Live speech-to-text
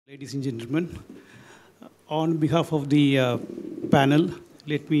Ladies and gentlemen, on behalf of the panel,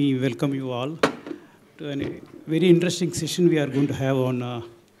 let me welcome you all to a very interesting session we are going to have on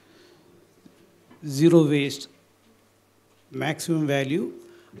zero waste, maximum value,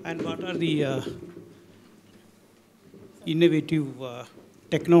 and what are the innovative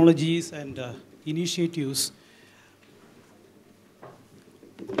technologies and initiatives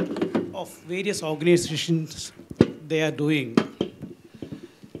of various organizations they are doing.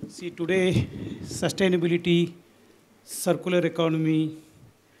 See, today, sustainability, circular economy,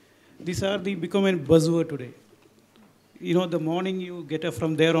 these are become a buzzword today. You know, the morning you get up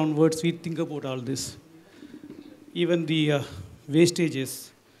from there onwards, we think about all this. Even the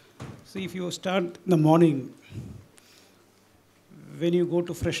wastages. See, if you start in the morning, when you go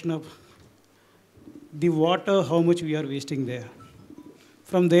to freshen up, the water, how much we are wasting there.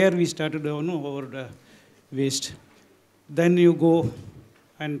 From there, we started our waste. Then you go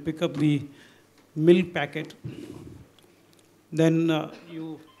and pick up the milk packet. Then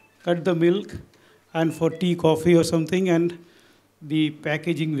you cut the milk and for tea, coffee or something, and the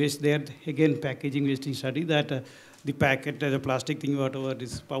packaging waste there, again packaging wasting study that the packet, the plastic thing, whatever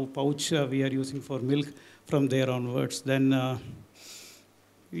this pouch we are using for milk from there onwards. Then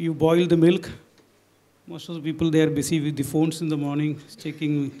you boil the milk. Most of the people, they are busy with the phones in the morning,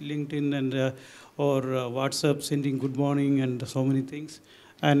 checking LinkedIn and or WhatsApp, sending good morning and so many things.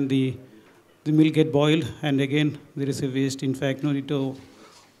 And the milk get boiled, and again there is a waste. In fact,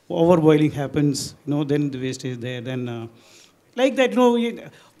 overboiling happens. Then the waste is there. Then like that,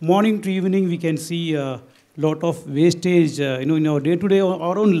 morning to evening we can see a lot of wastage. In our day-to-day,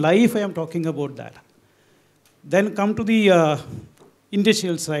 our own life, I am talking about that. Then come to the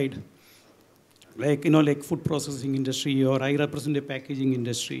industrial side, like food processing industry, or I represent a packaging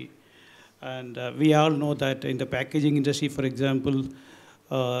industry, and we all know that in the packaging industry, for example.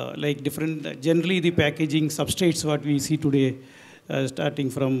 Generally the packaging substrates what we see today, starting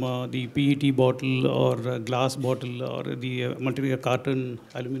from the PET bottle or glass bottle or the multi-layer carton,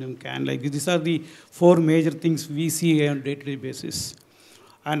 aluminum can, these are the four major things we see on day-to-day basis.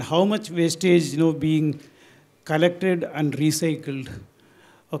 And how much wastage, being collected and recycled.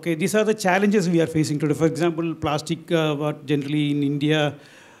 Okay, these are the challenges we are facing today. For example, plastic, what generally in India,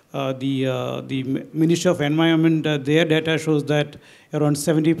 the Ministry of Environment, their data shows that around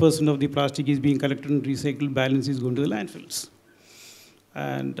 70% of the plastic is being collected and recycled, balance is going to the landfills.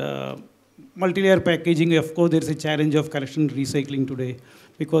 And multi-layer packaging, of course, there is a challenge of collection and recycling today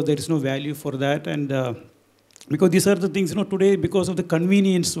because there is no value for that. And because these are the things, today, because of the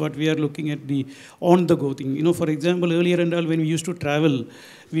convenience, what we are looking at the on-the-go thing. For example, earlier and all, when we used to travel,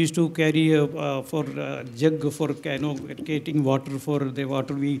 we used to carry a jug for getting water for the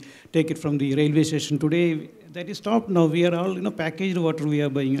water. We take it from the railway station. Today, that is stopped now. We are all, packaged water we are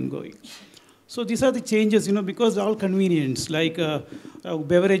buying and going. So these are the changes, because all convenience, like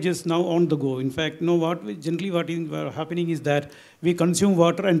beverages now on the go. In fact, what is happening is that we consume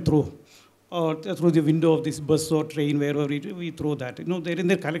water and throw. Or through the window of this bus or train, wherever we throw that. There in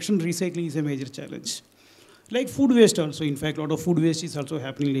their collection, recycling is a major challenge. Like food waste also, in fact, a lot of food waste is also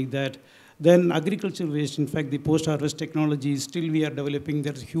happening like that. Then agriculture waste, in fact, the post-harvest technology, still we are developing.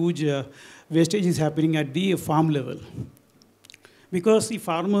 There's huge wastage is happening at the farm level. Because the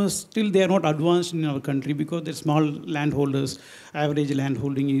farmers, still they are not advanced in our country because they're small landholders. Average land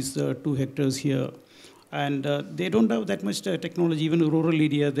holding is 2 hectares here. And they don't have that much technology. Even in rural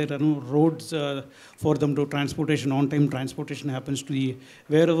area, there are no roads for them to transportation. On-time transportation happens to the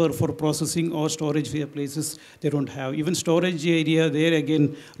wherever for processing or storage places they don't have. Even storage area, there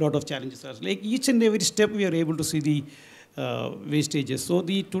again, a lot of challenges are. Like each and every step, we are able to see the wastages. So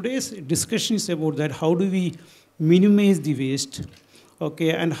today's discussion is about that. How do we minimize the waste? Okay,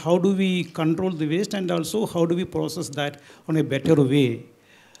 and how do we control the waste? And also, how do we process that on a better way?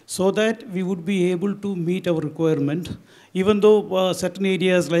 So that we would be able to meet our requirement, even though certain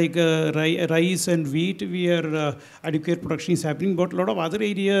areas like rice and wheat, we are adequate production is happening, but a lot of other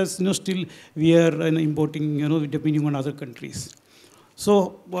areas, still we are importing, depending on other countries.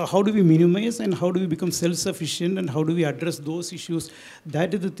 So how do we minimize and how do we become self-sufficient and how do we address those issues?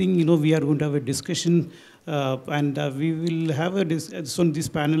 That is the thing, we are going to have a discussion and we will have this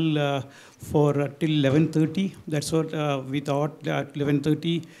panel for till 11:30. That's what we thought at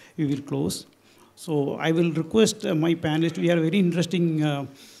 11:30 we will close. So I will request my panelists. We have a very interesting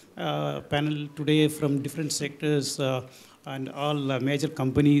panel today from different sectors and all major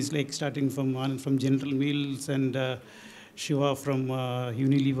companies, like starting from Anand from General Mills and Shiva from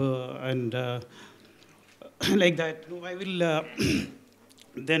Unilever and like that. I will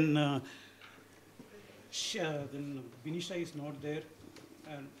then Bineesha is not there.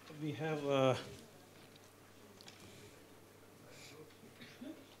 And we have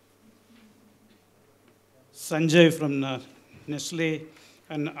Sanjay from Nestle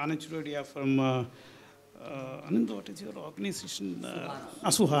and Anand Chordia from Anand, what is your organization?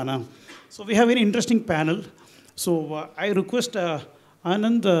 Suhana. So we have a very interesting panel. So I request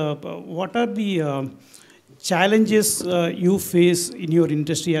Anand, what are the challenges you face in your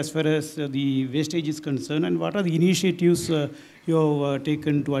industry as far as the wastage is concerned, and what are the initiatives you have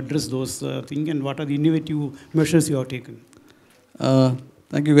taken to address those things, and what are the innovative measures you have taken?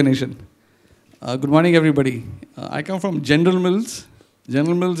 Thank you, Ganesan. Good morning, everybody. I come from General Mills.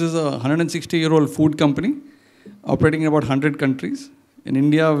 General Mills is a 160-year-old food company operating in about 100 countries. In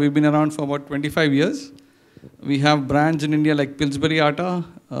India, we've been around for about 25 years. We have brands in India like Pillsbury Atta,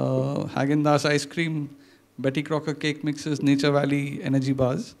 Häagen-Dazs ice cream, Betty Crocker cake mixes, Nature Valley energy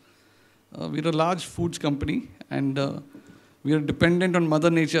bars. We're a large foods company, and we are dependent on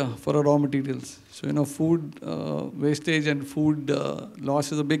Mother Nature for our raw materials. So, food wastage and food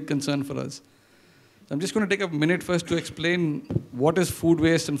loss is a big concern for us. I'm just going to take a minute first to explain what is food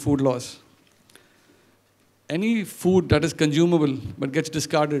waste and food loss. Any food that is consumable but gets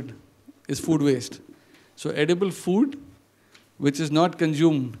discarded is food waste. So edible food which is not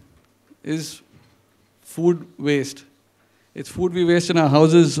consumed is food waste. It's food we waste in our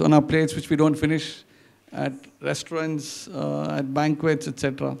houses, on our plates, which we don't finish, at restaurants, at banquets,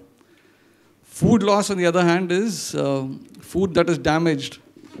 etc. Food loss, on the other hand, is food that is damaged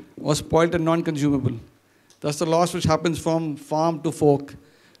or spoiled and non-consumable. That's the loss which happens from farm to fork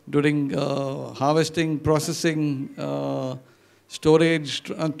during harvesting, processing, storage,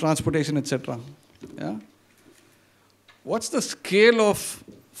 transportation, etc. Yeah? What's the scale of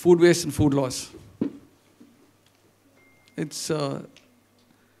food waste and food loss? It's 30%.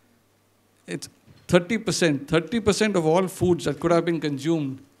 30% of all foods that could have been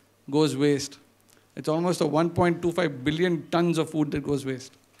consumed goes waste. It's almost a 1.25 billion tons of food that goes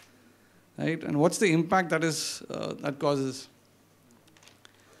waste. Right? And what's the impact that causes?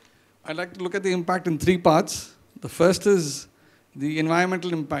 I'd like to look at the impact in three parts. The first is the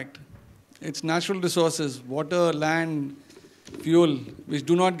environmental impact. It's natural resources, water, land, fuel, which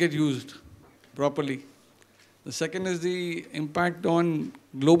do not get used properly. The second is the impact on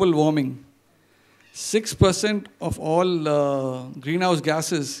global warming. 6% of all greenhouse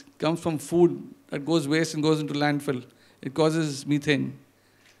gases comes from food that goes waste and goes into landfill. It causes methane.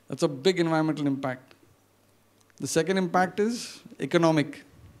 That's a big environmental impact. The second impact is economic.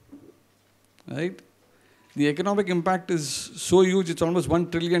 Right? The economic impact is so huge, it's almost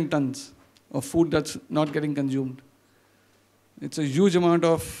 1 trillion tons of food that's not getting consumed. It's a huge amount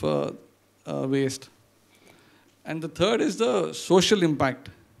of waste. And the third is the social impact.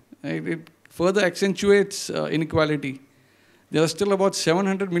 Right? It further accentuates inequality. There are still about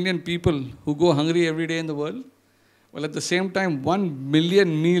 700 million people who go hungry every day in the world. Well, at the same time, 1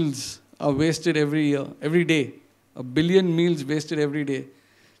 million meals are wasted every day. 1 billion meals wasted every day.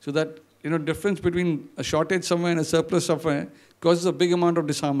 So that difference between a shortage somewhere and a surplus somewhere causes a big amount of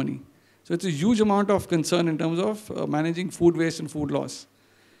disharmony. So it's a huge amount of concern in terms of managing food waste and food loss.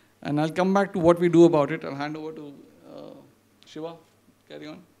 And I'll come back to what we do about it. I'll hand over to Shiva. Carry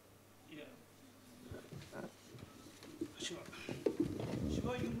on. Yeah. Shiva,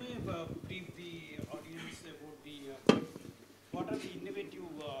 you may brief the audience about what are the innovative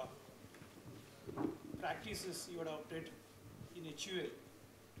practices you adopted in HUL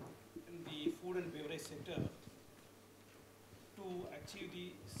in the food and beverage sector to achieve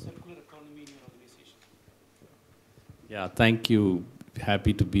the circular economy in your organization. Yeah, thank you.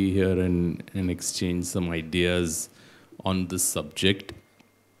 Happy to be here and exchange some ideas on this subject.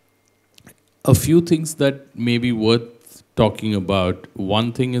 A few things that may be worth talking about.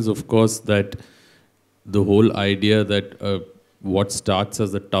 One thing is, of course, that the whole idea that what starts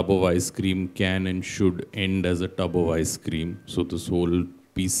as a tub of ice cream can and should end as a tub of ice cream. So this whole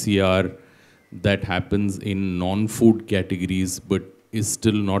PCR that happens in non-food categories but is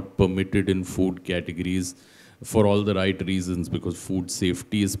still not permitted in food categories for all the right reasons, because food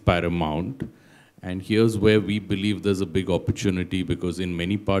safety is paramount. And here's where we believe there's a big opportunity, because in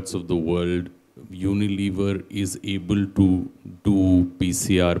many parts of the world, Unilever is able to do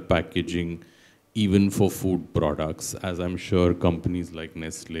PCR packaging even for food products, as I'm sure companies like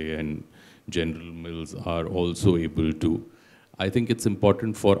Nestle and General Mills are also able to. I think it's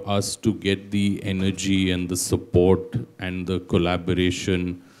important for us to get the energy and the support and the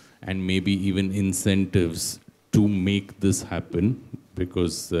collaboration and maybe even incentives to make this happen,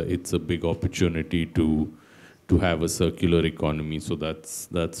 because it's a big opportunity to have a circular economy. So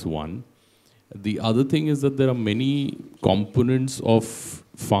that's one. The other thing is that there are many components of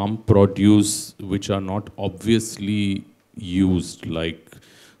farm produce which are not obviously used, like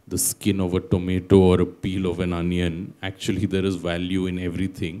the skin of a tomato or a peel of an onion. Actually, there is value in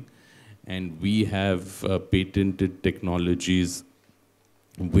everything. And we have patented technologies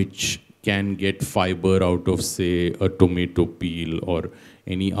which can get fiber out of, say, a tomato peel or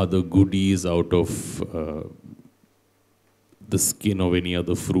any other goodies out of the skin of any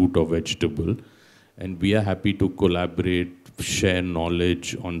other fruit or vegetable. And we are happy to collaborate, share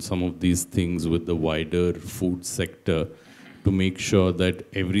knowledge on some of these things with the wider food sector to make sure that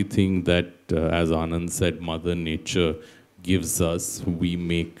everything that, as Anand said, Mother Nature gives us, we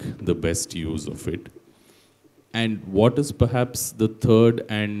make the best use of it. And what is perhaps the third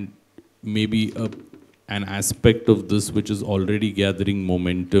and maybe an aspect of this which is already gathering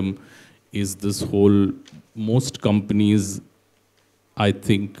momentum is this whole, most companies, I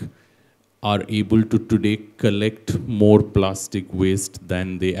think, are able to today collect more plastic waste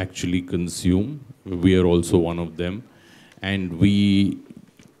than they actually consume. We are also one of them. And we,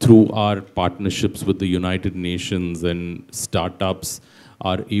 through our partnerships with the United Nations and startups,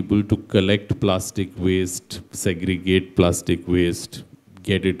 are able to collect plastic waste, segregate plastic waste,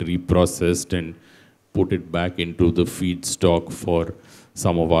 get it reprocessed and put it back into the feedstock for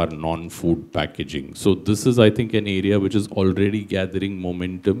some of our non-food packaging. So this is, I think, an area which is already gathering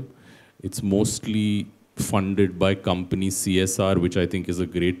momentum. It's mostly funded by company CSR, which I think is a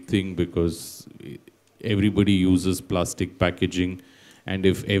great thing because everybody uses plastic packaging. And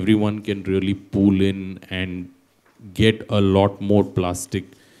if everyone can really pool in and get a lot more plastic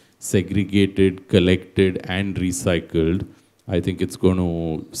segregated, collected, and recycled, I think it's going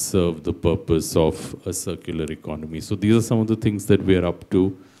to serve the purpose of a circular economy. So these are some of the things that we're up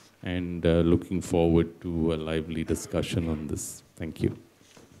to, and looking forward to a lively discussion on this. Thank you.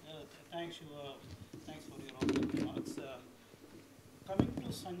 Thanks, Shiva. Thanks for your opening remarks. Coming to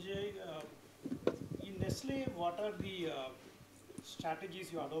Sanjay, in Nestle, what are the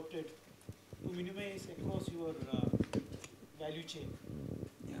strategies you adopted to minimize across your value chain?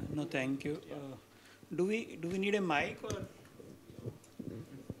 Yeah, no, thank you. Do we need a mic or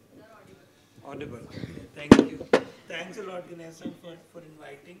audible? Thank you. Thanks a lot, Ganesan, for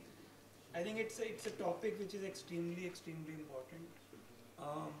inviting. I think it's a topic which is extremely important.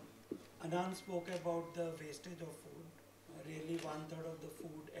 Anand spoke about the wastage of food. Really, 1/3 of the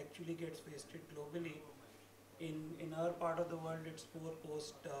food actually gets wasted globally. In our part of the world, it's more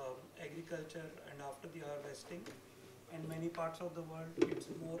post agriculture and after the harvesting. And many parts of the world, it's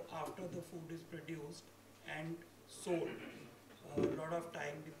more after the food is produced and sold. A lot of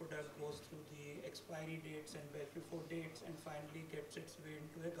time the product goes through the expiry dates and best before dates and finally gets its way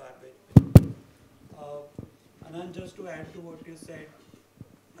into a garbage bin. Anand, just to add to what you said,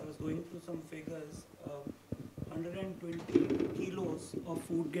 I was going through some figures. 120 kilos of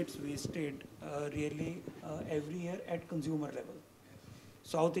food gets wasted really every year at consumer level.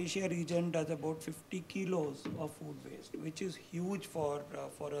 South Asia region does about 50 kilos of food waste, which is huge for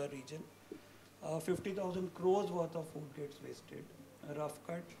a region. 50,000 crores worth of food gets wasted, a rough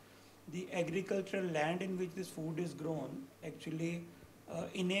cut. The agricultural land in which this food is grown, actually,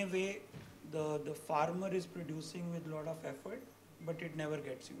 in a way, the farmer is producing with a lot of effort, but it never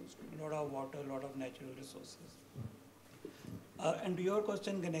gets used. A lot of water, a lot of natural resources. And to your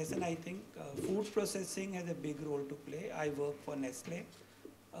question, Ganesan, I think food processing has a big role to play. I work for Nestle.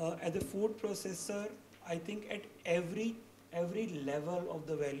 As a food processor, I think at every level of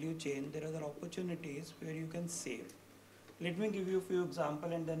the value chain, there are opportunities where you can save. Let me give you a few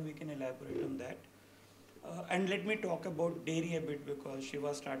examples and then we can elaborate on that. And let me talk about dairy a bit because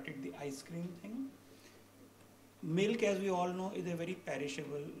Shiva started the ice cream thing. Milk, as we all know, is a very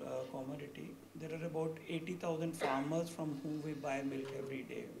perishable commodity. There are about 80,000 farmers from whom we buy milk every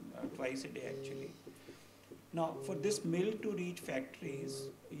day, twice a day actually. Now, for this milk to reach factories,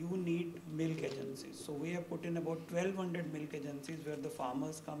 you need milk agencies. So we have put in about 1,200 milk agencies where the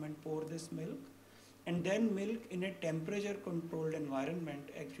farmers come and pour this milk. And then milk in a temperature controlled environment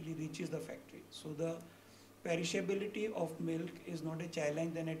actually reaches the factory. So the perishability of milk is not a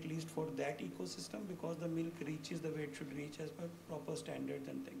challenge then at least for that ecosystem because the milk reaches the way it should reach as per proper standards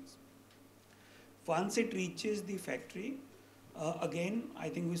and things. Once it reaches the factory, again, I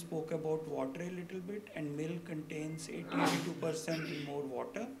think we spoke about water a little bit and milk contains 82% more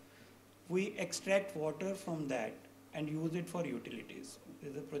water. We extract water from that and use it for utilities.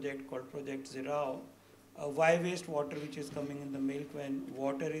 There's a project called Project Zirao. Why waste water which is coming in the milk when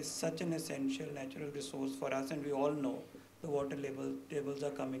water is such an essential natural resource for us and we all know the water levels are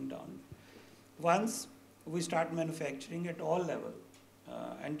coming down. Once we start manufacturing at all levels,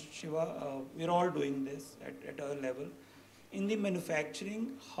 and Shiva, we're all doing this at our level. In the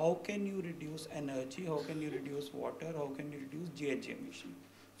manufacturing, how can you reduce energy? How can you reduce water? How can you reduce GHG emission?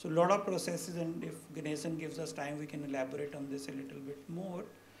 So a lot of processes, and if Ganesan gives us time, we can elaborate on this a little bit more.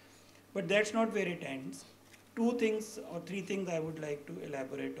 But that's not where it ends. Two things or three things I would like to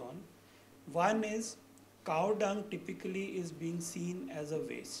elaborate on. One is cow dung typically is being seen as a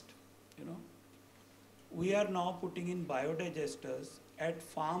waste. You know, we are now putting in biodigesters at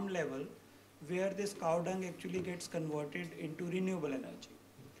farm level where this cow dung actually gets converted into renewable energy.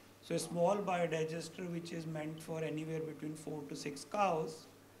 So a small biodigester which is meant for anywhere between 4 to 6 cows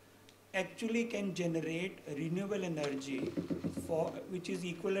actually can generate renewable energy for which is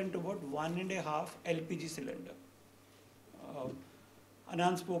equivalent to about 1.5 LPG cylinder.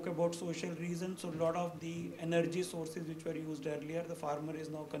 Anand spoke about social reasons, so a lot of the energy sources which were used earlier, the farmer is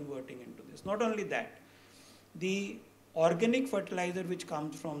now converting into this. Not only that, the organic fertilizer which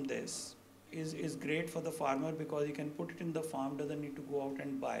comes from this is great for the farmer because he can put it in the farm, doesn't need to go out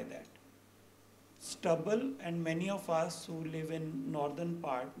and buy that. Stubble, and many of us who live in northern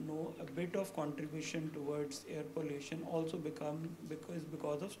part know a bit of contribution towards air pollution also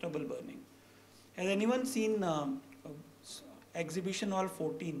because of stubble burning. Has anyone seen exhibition hall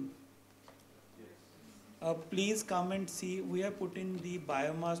 14? Please come and see. We have put in the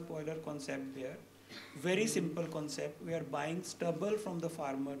biomass boiler concept there. Very simple concept. We are buying stubble from the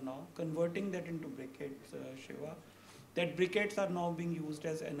farmer now, converting that into briquettes, Shiva. That briquettes are now being used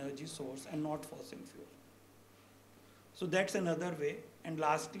as energy source and not fossil fuel. So that's another way. And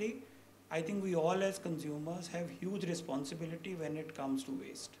lastly, I think we all as consumers have huge responsibility when it comes to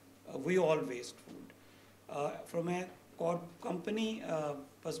waste. We all waste food. From a company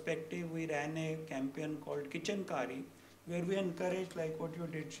perspective, we ran a campaign called Kitchen Kari, where we encouraged, like what you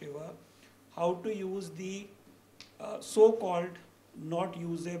did, Shiva, how to use the so-called not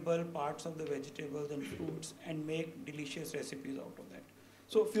usable parts of the vegetables and fruits and make delicious recipes out of that.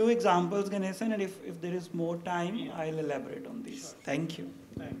 So a few examples, Ganesan, and if there is more time, I'll elaborate on these. Sure. Thank you.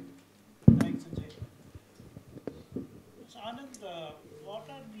 Thanks, Sanjay. So Anand, what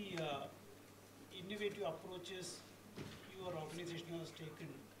are the innovative approaches your organization has taken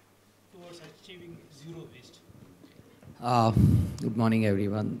towards achieving zero waste? Good morning,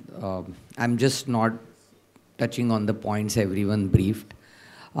 everyone. I'm just not touching on the points everyone briefed.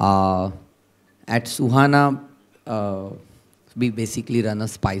 At Suhana, we basically run a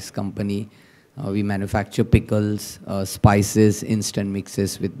spice company. We manufacture pickles, spices, instant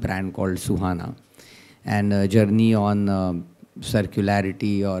mixes with brand called Suhana. And a journey on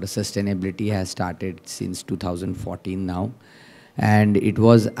circularity or sustainability has started since 2014 now. And it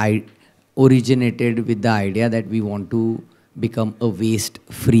was originated with the idea that we want to become a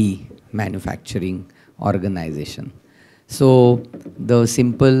waste-free manufacturing organization. So the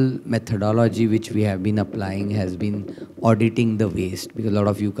simple methodology which we have been applying has been auditing the waste, because a lot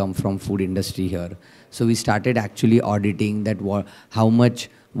of you come from food industry here. So we started actually auditing that how much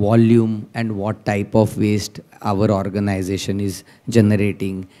volume and what type of waste our organization is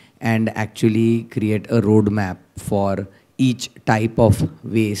generating, and actually create a roadmap for each type of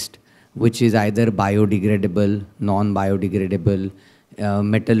waste, which is either biodegradable, non-biodegradable,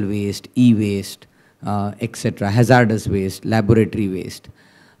 metal waste, e-waste, etc., hazardous waste, laboratory waste.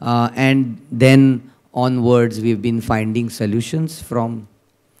 And then onwards, we've been finding solutions from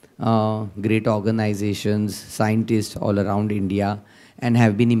great organizations, scientists all around India, and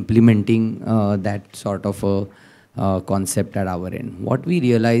have been implementing that sort of a concept at our end. What we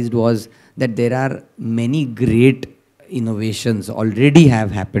realized was that there are many great innovations already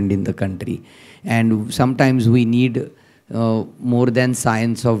have happened in the country, and sometimes we need more than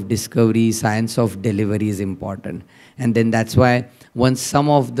science of discovery, science of delivery is important. And then that's why once some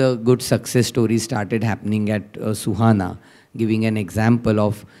of the good success stories started happening at Suhana, giving an example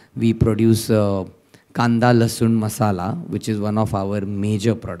of, we produce Kanda Lasun Masala, which is one of our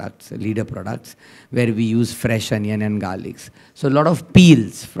major products, leader products, where we use fresh onion and garlics. So a lot of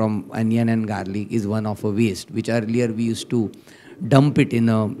peels from onion and garlic is one of a waste, which earlier we used to dump it in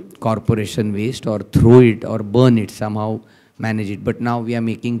a corporation waste or throw it or burn it, somehow manage it. But now we are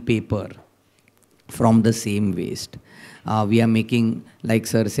making paper from the same waste. We are making, like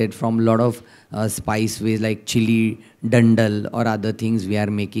sir said, from a lot of spice waste like chili, dandal or other things. We are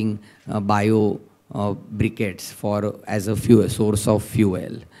making bio briquettes as a fuel, source of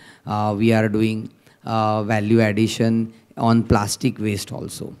fuel. We are doing value addition on plastic waste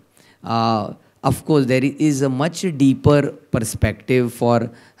also. Of course, there is a much deeper perspective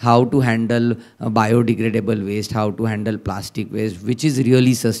for how to handle biodegradable waste, how to handle plastic waste, which is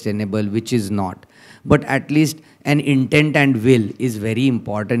really sustainable, which is not. But at least and intent and will is very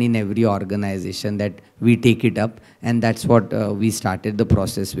important in every organization, that we take it up, and that's what we started the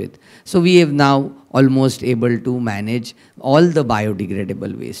process with. So we have now almost able to manage all the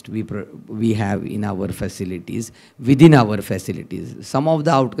biodegradable waste we have in our facilities, within our facilities. Some of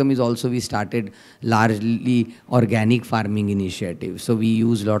the outcome is also we started largely organic farming initiative. So we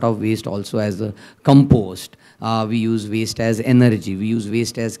use a lot of waste also as a compost. We use waste as energy. We use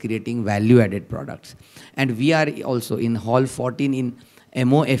waste as creating value-added products. And we are also in Hall 14 in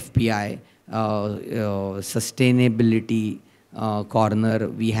MoFPI, sustainability corner.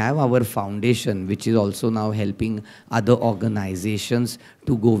 We have our foundation, which is also now helping other organizations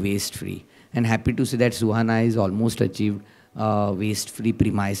to go waste-free. And happy to say that Suhana has almost achieved waste-free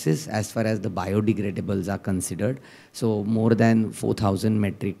premises as far as the biodegradables are considered. So more than 4,000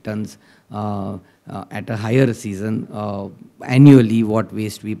 metric tons at a higher season annually what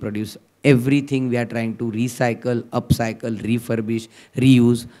waste we produce. Everything we are trying to recycle, upcycle, refurbish,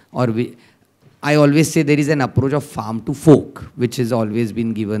 reuse, or I always say there is an approach of farm to fork, which has always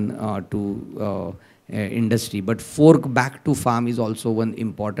been given to industry. But fork back to farm is also one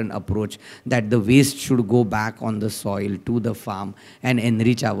important approach, that the waste should go back on the soil to the farm and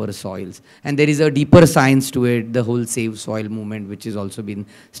enrich our soils. And there is a deeper science to it, the whole Save Soil movement, which has also been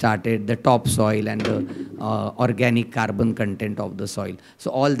started, the topsoil and the organic carbon content of the soil.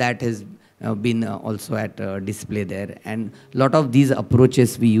 So all that has been also at display there. And a lot of these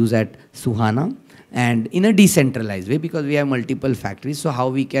approaches we use at Suhana, and in a decentralized way, because we have multiple factories. So how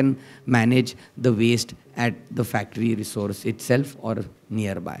we can manage the waste at the factory resource itself or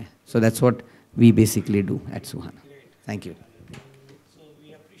nearby. So that's what we basically do at Suhana. Thank you. So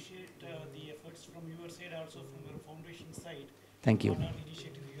we appreciate the efforts from your side, also from your foundation side. Thank you. On all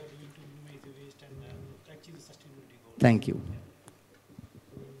initiatives you are doing to minimize the waste and achieve the sustainability goals. Thank you.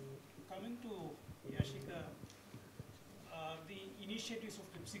 Coming to Yashika, the initiatives of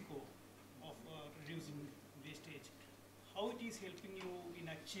Pepsico of reducing wastage, how it is helping you in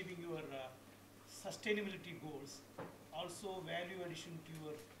achieving your sustainability goals, also value addition to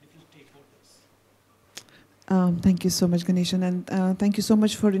your different stakeholders? Thank you so much, Ganesan, and thank you so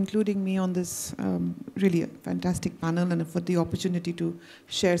much for including me on this really fantastic panel and for the opportunity to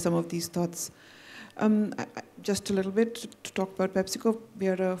share some of these thoughts. Just a little bit to talk about PepsiCo. We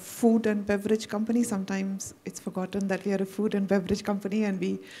are a food and beverage company. Sometimes it's forgotten that we are a food and beverage company, and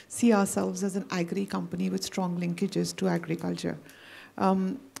we see ourselves as an agri company with strong linkages to agriculture.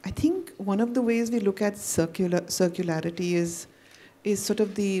 I think one of the ways we look at circularity is sort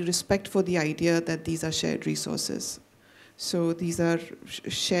of the respect for the idea that these are shared resources. So these are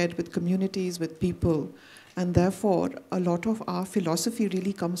shared with communities, with people, and therefore a lot of our philosophy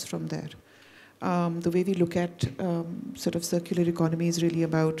really comes from there. The way we look at sort of circular economy is really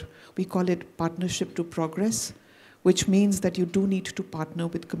about, we call it partnership to progress, which means that you do need to partner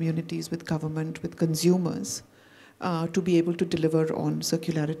with communities, with government, with consumers to be able to deliver on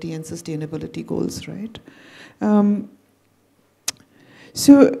circularity and sustainability goals, right?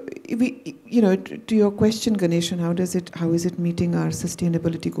 So, to your question, Ganesan, how is it meeting our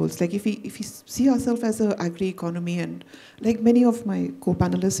sustainability goals? Like if we see ourselves as an agri economy, and like many of my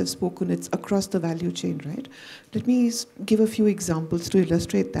co-panelists have spoken, it's across the value chain, right? Let me give a few examples to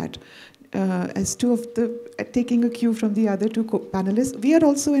illustrate that. As two of taking a cue from the other two panelists, we are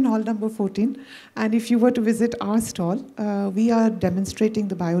also in hall number 14, and if you were to visit our stall, we are demonstrating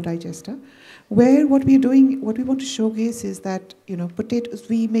the biodigester, where what we want to showcase is that, potatoes,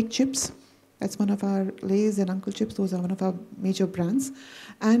 we make chips. That's one of our Lay's and Uncle Chips. Those are one of our major brands.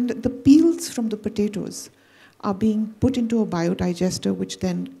 And the peels from the potatoes are being put into a biodigester, which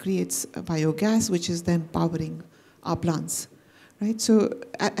then creates a biogas, which is then powering our plants. Right? So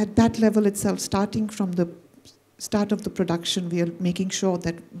at that level itself, starting from the start of the production, we are making sure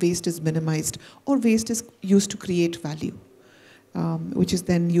that waste is minimized, or waste is used to create value. Which is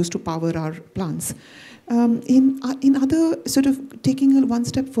then used to power our plants. In other sort of taking one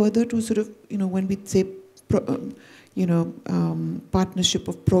step further to sort of, when we say, partnership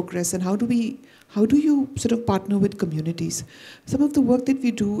of progress, and how do you sort of partner with communities? Some of the work that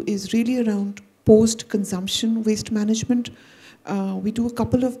we do is really around post-consumption waste management. We do a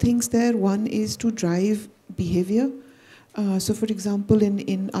couple of things there. One is to drive behavior. So for example,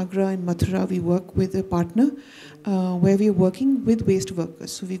 in Agra and Mathura, we work with a partner where we're working with waste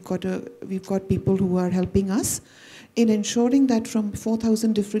workers. So we've got people who are helping us in ensuring that from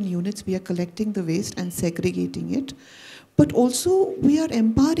 4,000 different units, we are collecting the waste and segregating it. But also, we are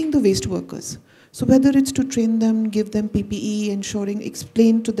empowering the waste workers. So whether it's to train them, give them PPE, ensuring,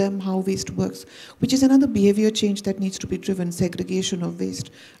 explain to them how waste works, which is another behavior change that needs to be driven, segregation of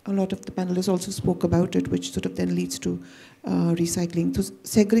waste. A lot of the panelists also spoke about it, which sort of then leads to recycling. So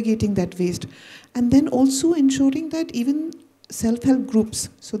segregating that waste. And then also ensuring that even self-help groups,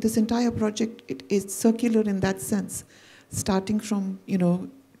 so this entire project, it is circular in that sense, starting from,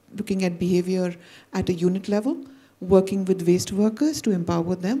 looking at behavior at a unit level, working with waste workers to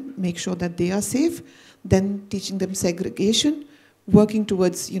empower them, make sure that they are safe, then teaching them segregation, working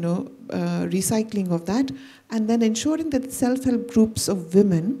towards, recycling of that, and then ensuring that self-help groups of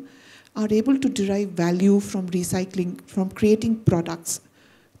women are able to derive value from recycling, from creating products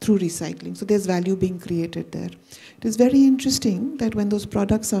through recycling. So there's value being created there. It is very interesting that when those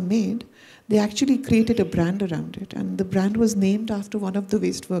products are made, they actually created a brand around it. And the brand was named after one of the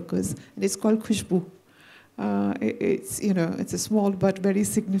waste workers, and it's called Khushbu. It's a small but very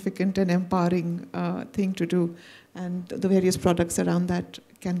significant and empowering thing to do. And the various products around that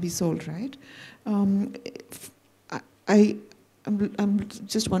can be sold, right? I'm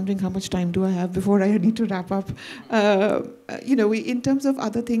just wondering how much time do I have before I need to wrap up. In terms of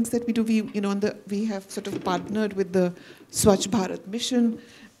other things that we do, we have sort of partnered with the Swachh Bharat mission,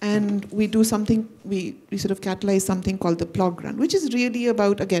 and we do something, we sort of catalyze something called the Plog Run, which is really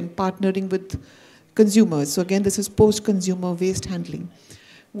about, again, partnering with consumers. So again, this is post-consumer waste handling,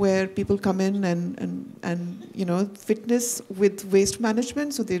 where people come in and fitness with waste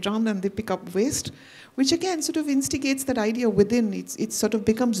management. So they run and they pick up waste, which again sort of instigates that idea within. It sort of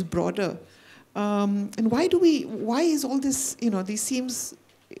becomes broader. And why is all this, these seems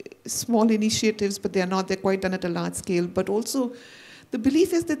small initiatives, but they're not, they're quite done at a large scale. But also the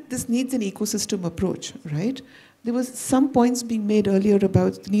belief is that this needs an ecosystem approach, right? There was some points being made earlier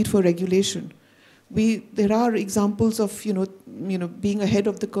about the need for regulation. There are examples of being ahead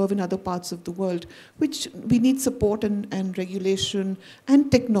of the curve in other parts of the world, which we need support and regulation and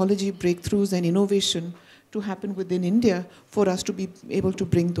technology breakthroughs and innovation to happen within India for us to be able to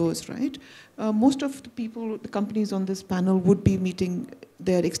bring those, right? Most of the companies on this panel would be meeting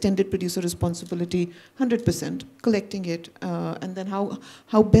their extended producer responsibility 100%, collecting it, and then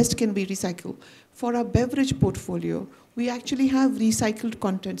how best can we recycle. For our beverage portfolio, we actually have recycled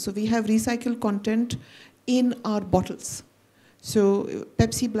content. So we have recycled content in our bottles. So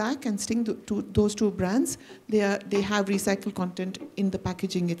Pepsi Black and Sting, those two brands, they have recycled content in the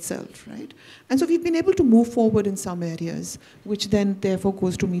packaging itself, right? And so we've been able to move forward in some areas, which then therefore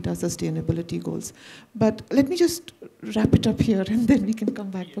goes to meet our sustainability goals. But let me just wrap it up here, and then we can come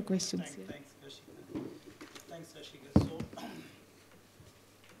back for questions. Thanks, Yashika. So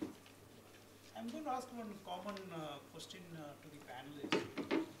I'm going to ask one common question to the panelists.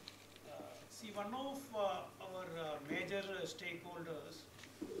 See, one of our major stakeholders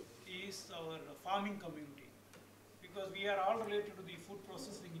is our farming community, because we are all related to the food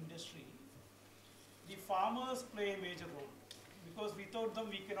processing industry. The farmers play a major role, because without them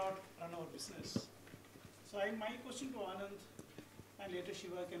we cannot run our business. So my question to Anand, and later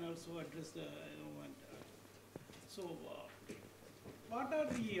Shiva can also address the what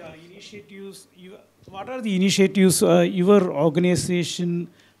are the initiatives your organization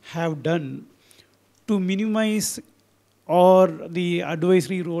have done to minimize or the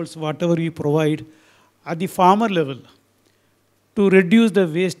advisory roles, whatever we provide at the farmer level, to reduce the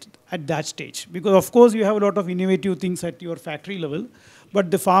waste at that stage? Because of course you have a lot of innovative things at your factory level,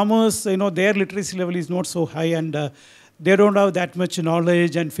 but the farmers, their literacy level is not so high, and they don't have that much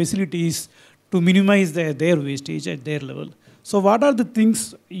knowledge and facilities to minimize their wastage at their level. So what are the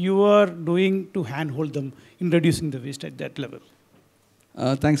things you are doing to handhold them in reducing the waste at that level?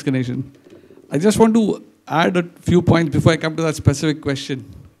 Thanks, Ganesan. I just want to add a few points before I come to that specific question.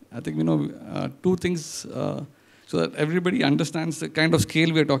 I think, two things so that everybody understands the kind of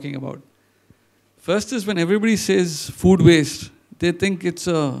scale we are talking about. First is, when everybody says food waste, they think it's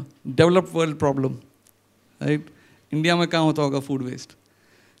a developed world problem, right? India mein kahan hota hoga food waste.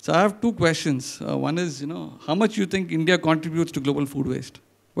 So I have two questions. One is, how much you think India contributes to global food waste?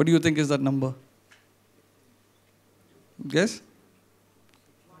 What do you think is that number? Guess?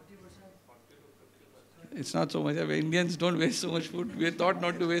 It's not so much. Indians don't waste so much food. We are taught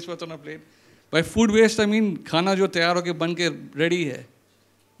not to waste what's on our plate. By food waste, I mean khana jo tayar hoke ban ke ready hai,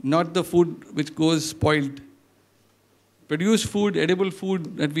 not the food which goes spoiled. Produced food, edible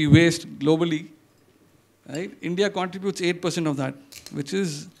food that we waste globally, right? India contributes 8% of that, which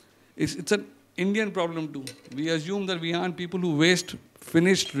is, it's an Indian problem too. We assume that we aren't people who waste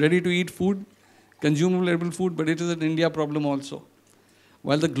finished, ready-to-eat food, consumable edible food, but it is an India problem also.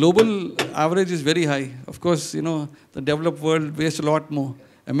 While the global average is very high, of course, the developed world wastes a lot more.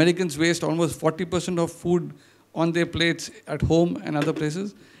 Americans waste almost 40% of food on their plates at home and other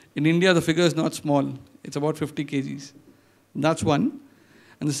places. In India, the figure is not small. It's about 50 kgs. That's one.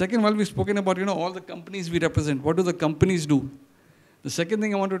 And the second, while we've spoken about, all the companies we represent, what do the companies do? The second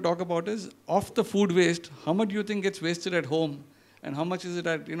thing I want to talk about is, of the food waste, how much do you think gets wasted at home? And how much is it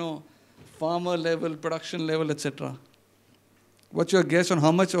at, farmer level, production level, etc.? What's your guess on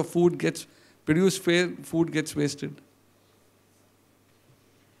how much of food gets produced, food gets wasted?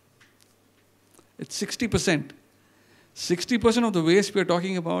 It's 60%. 60% of the waste we're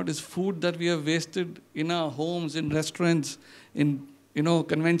talking about is food that we have wasted in our homes, in restaurants, in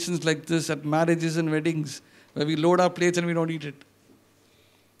conventions like this, at marriages and weddings, where we load our plates and we don't eat it.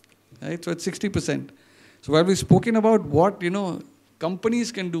 Right? So it's 60%. So while we've spoken about what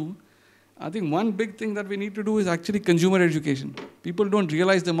companies can do, I think one big thing that we need to do is actually consumer education. People don't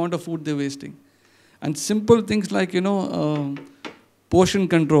realize the amount of food they're wasting. And simple things like, portion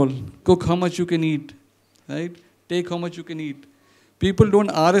control, cook how much you can eat, right? Take how much you can eat. People don't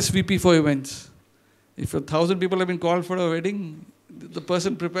RSVP for events. If 1,000 people have been called for a wedding, the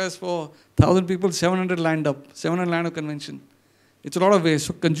person prepares for 1,000 people, 700 lined up, 700 line of convention. It's a lot of waste.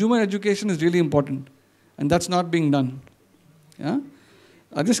 So consumer education is really important. And that's not being done. Yeah?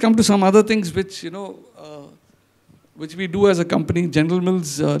 I'll just come to some other things which, which we do as a company. General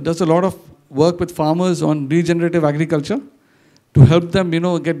Mills does a lot of work with farmers on regenerative agriculture to help them,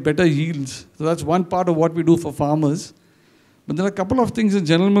 get better yields. So that's one part of what we do for farmers. But there are a couple of things that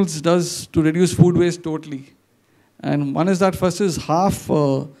General Mills does to reduce food waste totally. And one is that first is half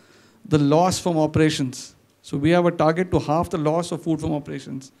the loss from operations. So we have a target to half the loss of food from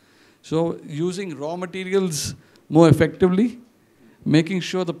operations. So using raw materials more effectively, making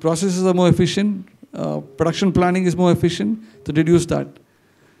sure the processes are more efficient, production planning is more efficient to reduce that.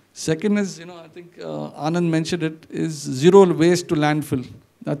 Second is, I think Anand mentioned it, is zero waste to landfill.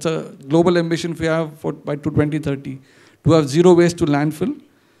 That's a global ambition we have by 2030, to have zero waste to landfill.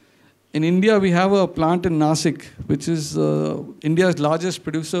 In India, we have a plant in Nasik, which is India's largest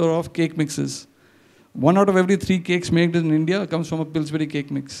producer of cake mixes. 1 out of every 3 cakes made in India comes from a Pillsbury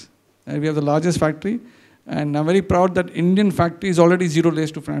cake mix. And we have the largest factory. And I'm very proud that Indian factory is already zero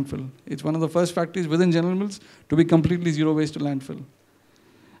waste to landfill. It's one of the first factories within General Mills to be completely zero waste to landfill.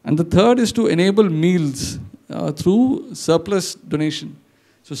 And the third is to enable meals through surplus donation.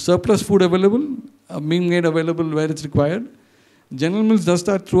 So surplus food available, being made available where it's required. General Mills does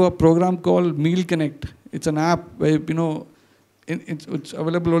that through a program called Meal Connect. It's an app where, it's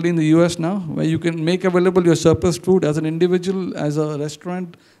available only in the US now, where you can make available your surplus food as an individual, as a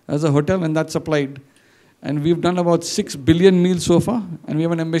restaurant, as a hotel, and that's supplied. And we've done about 6 billion meals so far, and we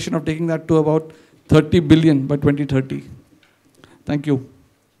have an ambition of taking that to about 30 billion by 2030. Thank you.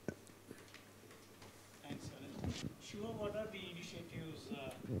 Thanks, Anand. Shiva, what are the initiatives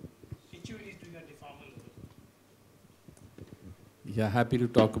HUL is doing at the farmer level? Yeah, happy to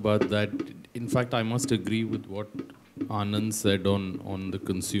talk about that. In fact, I must agree with what Anand said on the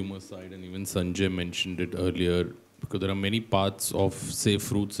consumer side, and even Sanjay mentioned it earlier, because there are many parts of, say,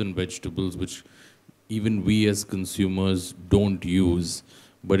 fruits and vegetables which even we as consumers don't use,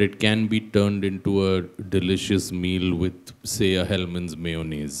 but it can be turned into a delicious meal with, say, a Hellmann's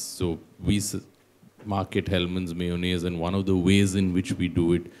mayonnaise. So we market Hellmann's mayonnaise, and one of the ways in which we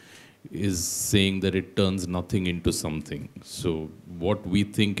do it is saying that it turns nothing into something. So what we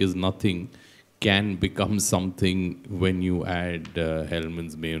think is nothing can become something when you add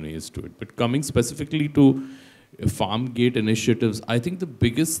Hellmann's mayonnaise to it. But coming specifically to farm gate initiatives, I think the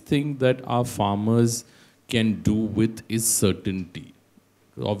biggest thing that our farmers can do with is certainty.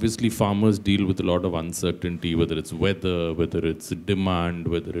 Obviously, farmers deal with a lot of uncertainty, whether it's weather, whether it's demand,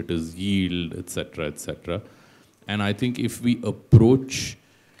 whether it is yield, etc., etc. And I think if we approach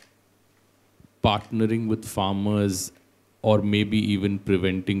partnering with farmers, or maybe even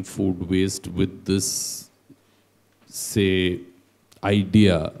preventing food waste with this, say,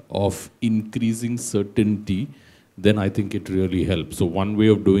 idea of increasing certainty, then I think it really helps. So one way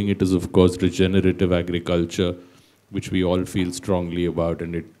of doing it is, of course, regenerative agriculture, which we all feel strongly about,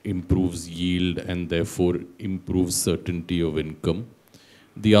 and it improves yield and therefore improves certainty of income.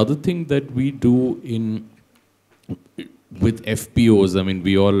 The other thing that we do with FPOs, I mean,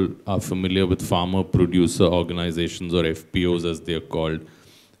 we all are familiar with farmer producer organizations, or FPOs as they are called.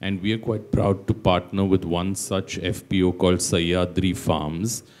 And we are quite proud to partner with one such FPO called Sahyadri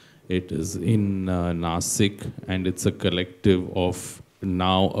Farms. It is in Nasik, and it's a collective of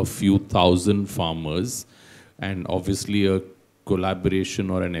now a few thousand farmers. And obviously a collaboration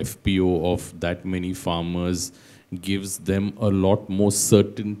or an FPO of that many farmers gives them a lot more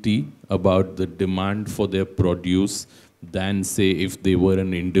certainty about the demand for their produce, than say if they were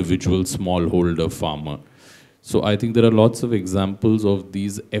an individual smallholder farmer. So I think there are lots of examples of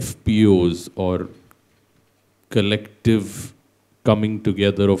these FPOs or collective coming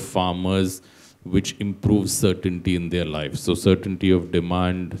together of farmers which improves certainty in their lives. So certainty of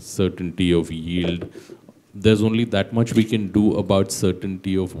demand, certainty of yield. There's only that much we can do about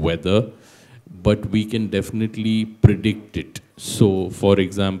certainty of weather, but we can definitely predict it. So for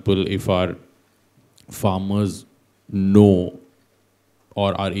example, if our farmers know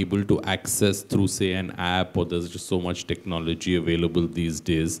or are able to access through say an app, or there's just so much technology available these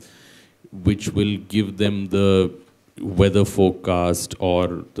days, which will give them the weather forecast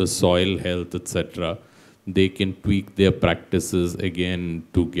or the soil health, etc., they can tweak their practices again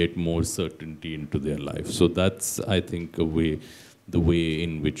to get more certainty into their life. So that's, I think, the way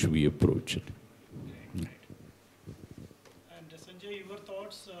in which we approach it. And Sanjay, your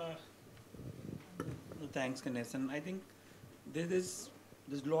thoughts? Thanks, Ganesan. I think there's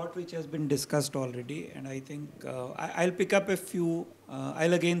a lot which has been discussed already, and I think I'll pick up a few.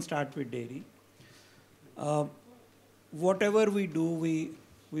 I'll again start with dairy. Whatever we do,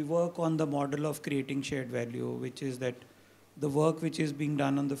 we work on the model of creating shared value, which is that the work which is being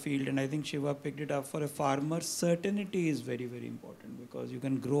done on the field, and I think Shiva picked it up, for a farmer, certainty is very, very important, because you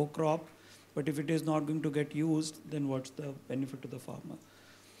can grow crop, but if it is not going to get used, then what's the benefit to the farmer?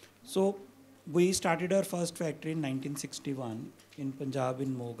 So we started our first factory in 1961 in Punjab,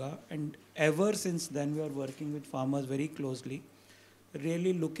 in Moga, and ever since then we are working with farmers very closely,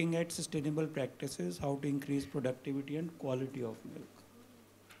 really looking at sustainable practices, how to increase productivity and quality of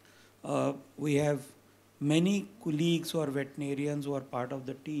milk. We have many colleagues who are veterinarians who are part of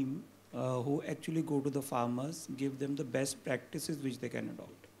the team who actually go to the farmers, give them the best practices which they can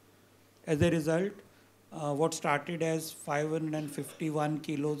adopt. As a result, what started as 551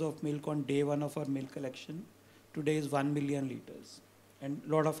 kilos of milk on day one of our milk collection, today is 1 million liters. And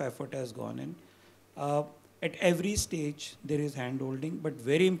a lot of effort has gone in. At every stage, there is hand-holding, but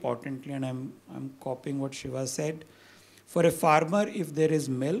very importantly, and I'm copying what Shiva said, for a farmer, if there is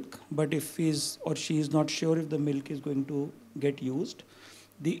milk, but if he's or she is not sure if the milk is going to get used,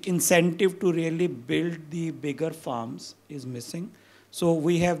 the incentive to really build the bigger farms is missing. So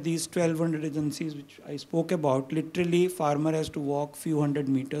we have these 1,200 agencies which I spoke about. Literally, farmer has to walk few hundred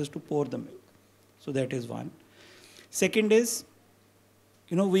meters to pour the milk. So that is one. Second is,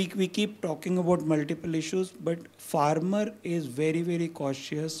 we keep talking about multiple issues, but farmer is very, very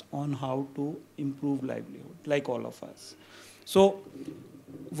cautious on how to improve livelihood, like all of us. So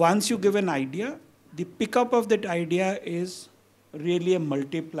once you give an idea, the pickup of that idea is really a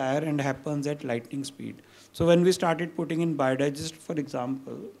multiplier and happens at lightning speed. So when we started putting in biodigest, for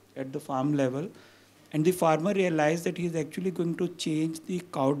example, at the farm level, and the farmer realized that he's actually going to change the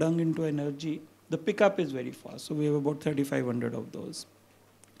cow dung into energy, the pickup is very fast. So we have about 3,500 of those.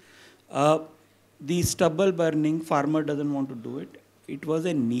 The stubble burning, farmer doesn't want to do it. It was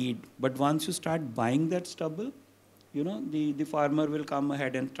a need. But once you start buying that stubble, the farmer will come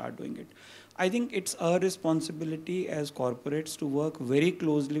ahead and start doing it. I think it's our responsibility as corporates to work very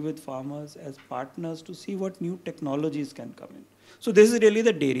closely with farmers as partners to see what new technologies can come in. So this is really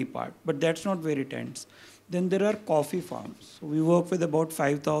the dairy part, but that's not where it ends. Then there are coffee farms. So we work with about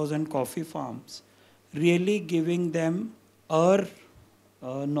 5,000 coffee farms, really giving them our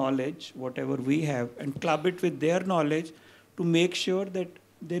knowledge, whatever we have, and club it with their knowledge to make sure that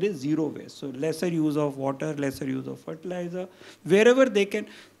there is zero waste. So lesser use of water, lesser use of fertilizer, wherever they can.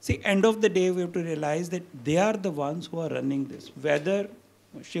 See, end of the day, we have to realize that they are the ones who are running this. Whether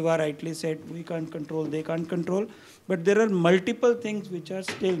Shiva rightly said, we can't control, they can't control, but there are multiple things which are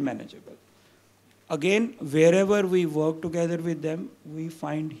still manageable. Again, wherever we work together with them, we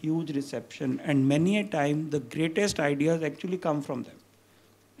find huge reception, and many a time the greatest ideas actually come from them.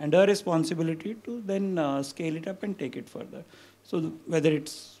 And our responsibility to then scale it up and take it further. So whether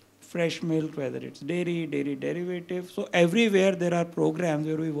it's fresh milk, whether it's dairy derivatives, so everywhere there are programs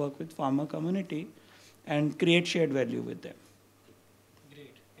where we work with farmer community and create shared value with them.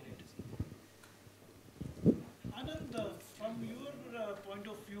 Great. Anand, from your point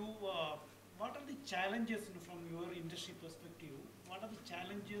of view, what are the challenges from your industry perspective? What are the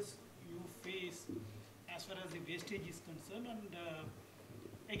challenges you face as far as the wastage is concerned? And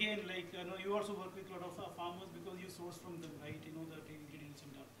again, you also work with a lot of farmers because you source from them, right? The ingredients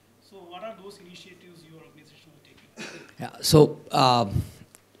and all. So what are those initiatives your organization is taking? Yeah, so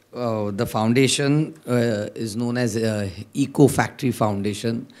the foundation is known as Eco Factory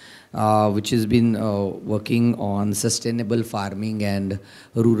Foundation, which has been working on sustainable farming and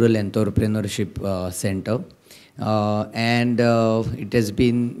rural entrepreneurship center. We've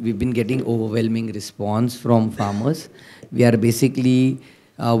been getting overwhelming response from farmers. We are basically,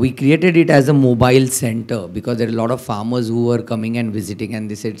 we created it as a mobile center because there are a lot of farmers who were coming and visiting, and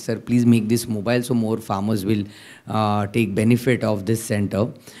they said, sir, please make this mobile so more farmers will take benefit of this center.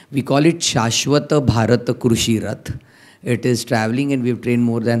 We call it Shashwata Bharat Krushi Rath. It is traveling, and we've trained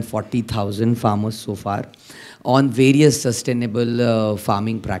more than 40,000 farmers so far on various sustainable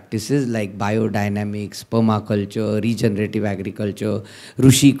farming practices like biodynamics, permaculture, regenerative agriculture,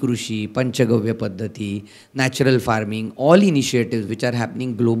 Rushi Krushi, Panchagavya Paddhati, natural farming, all initiatives which are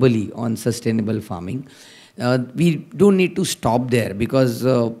happening globally on sustainable farming. We don't need to stop there because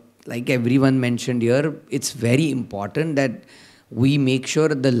like everyone mentioned here, it's very important that we make sure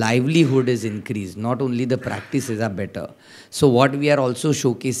the livelihood is increased, not only the practices are better. So what we are also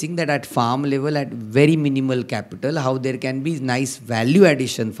showcasing that at farm level, at very minimal capital, how there can be nice value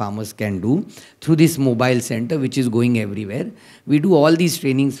addition farmers can do through this mobile center, which is going everywhere. We do all these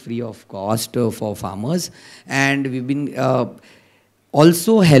trainings free of cost for farmers, and we've been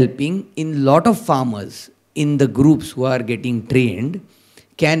also helping in lot of farmers in the groups who are getting trained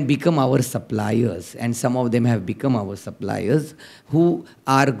can become our suppliers, and some of them have become our suppliers who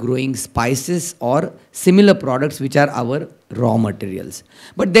are growing spices or similar products which are our raw materials.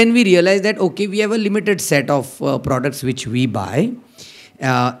 But then we realize that, okay, we have a limited set of products which we buy.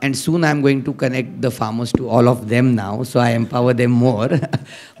 And soon I'm going to connect the farmers to all of them now, so I empower them more.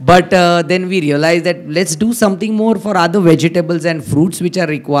 But then we realize that let's do something more for other vegetables and fruits which are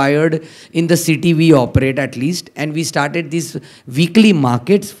required in the city we operate at least. And we started these weekly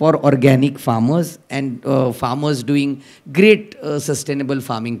markets for organic farmers and farmers doing great sustainable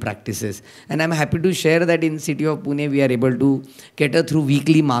farming practices. And I'm happy to share that in city of Pune we are able to cater through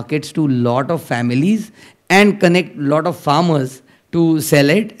weekly markets to lot of families and connect lot of farmers to sell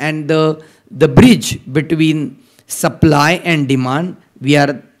it, and the bridge between supply and demand, we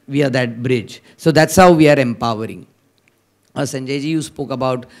are that bridge. So that's how we are empowering. Sanjay ji, you spoke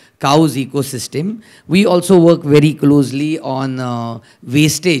about cows ecosystem. We also work very closely on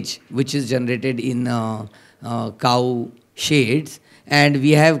wastage which is generated in cow sheds. And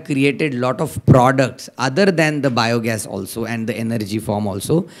we have created a lot of products other than the biogas also and the energy form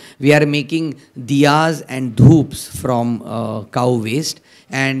also. We are making diyas and dhoops from cow waste,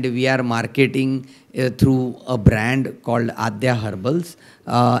 and we are marketing through a brand called Adya Herbals.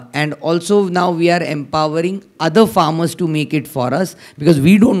 And also now we are empowering other farmers to make it for us because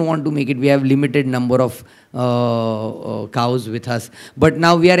we don't want to make it. We have limited number of cows with us, but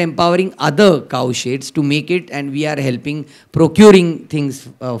now we are empowering other cow sheds to make it, and we are helping procuring things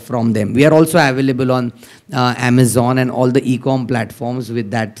from them. We are also available on Amazon and all the e-com platforms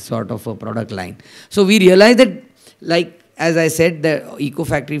with that sort of a product line. So we realize that, like as I said, the Eco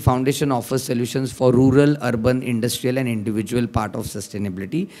Factory Foundation offers solutions for rural, urban, industrial and individual part of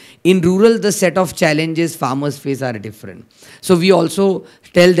sustainability. In rural, the set of challenges farmers face are different. So we also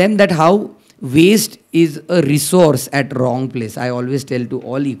tell them that how waste is a resource at wrong place. I always tell to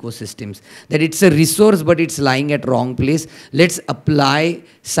all ecosystems that it's a resource, but it's lying at wrong place. Let's apply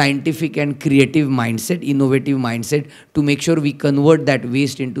scientific and creative mindset, innovative mindset to make sure we convert that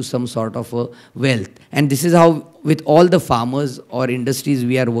waste into some sort of a wealth. And this is how with all the farmers or industries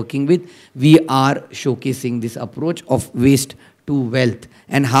we are working with, we are showcasing this approach of waste to wealth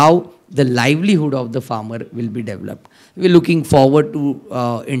and how the livelihood of the farmer will be developed. We're looking forward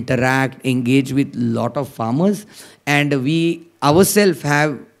to interact, engage with lot of farmers, and we ourselves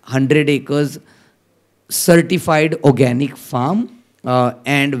have 100 acres certified organic farm,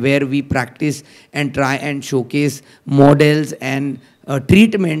 and where we practice and try and showcase models and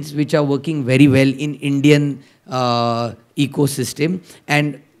treatments which are working very well in Indian ecosystem.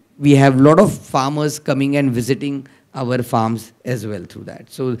 And we have a lot of farmers coming and visiting our farms as well through that.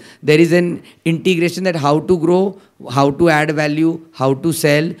 So there is an integration that how to grow, how to add value, how to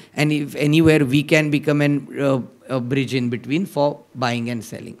sell, and if anywhere we can become a bridge in between for buying and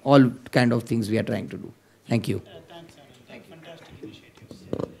selling. All kind of things we are trying to do. Thank you. Thanks, Anand. Fantastic initiatives.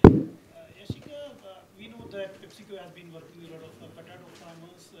 Yashika, we know that Pepsico has been working with a lot of potato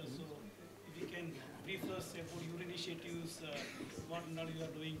farmers. So if you can brief us about your initiatives, what now you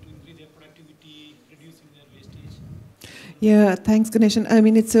are doing to increase their productivity, reducing their wastage. Yeah, thanks, Ganesan. I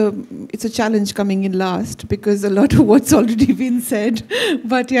mean, it's a challenge coming in last because a lot of what's already been said.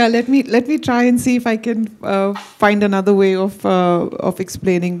 But yeah, let me try and see if I can find another way of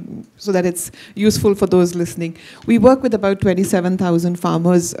explaining so that it's useful for those listening. We work with about 27,000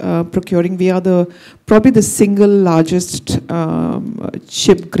 farmers procuring. We are probably the single largest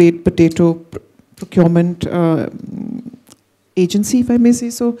chip-grade potato procurement agency, if I may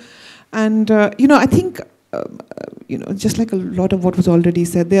say so. And I think just like a lot of what was already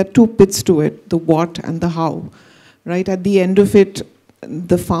said, there are two bits to it, the what and the how, right? At the end of it,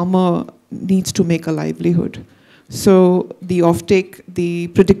 the farmer needs to make a livelihood. So the offtake, the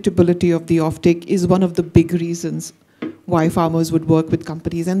predictability of the offtake is one of the big reasons why farmers would work with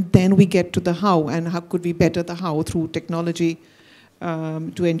companies. And then we get to the how, and how could we better the how through technology,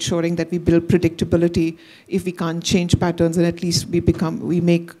 to ensuring that we build predictability. If we can't change patterns, and at least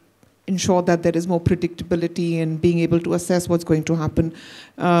ensure that there is more predictability and being able to assess what's going to happen.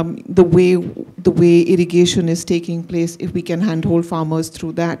 The way irrigation is taking place, if we can handhold farmers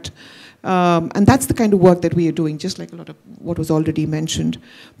through that. And that's the kind of work that we are doing, just like a lot of what was already mentioned.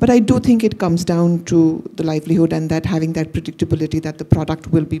 But I do think it comes down to the livelihood and that having that predictability that the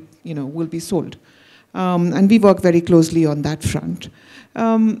product will be sold. And we work very closely on that front.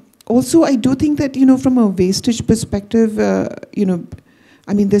 Also, I do think that, from a wastage perspective,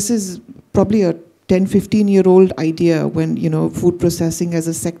 this is probably a 10, 15-year-old idea when, food processing as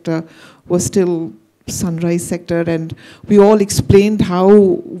a sector was still sunrise sector, and we all explained how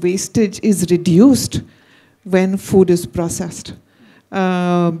wastage is reduced when food is processed.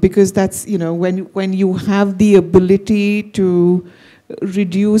 Because that's, when you have the ability to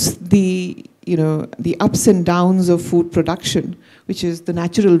reduce the ups and downs of food production, which is the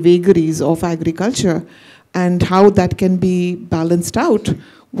natural vagaries of agriculture, and how that can be balanced out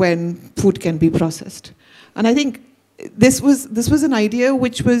when food can be processed. And I think this was an idea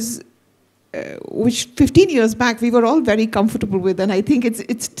which 15 years back we were all very comfortable with, and I think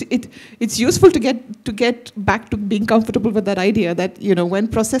it's useful to get back to being comfortable with that idea that when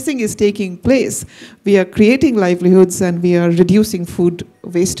processing is taking place, we are creating livelihoods and we are reducing food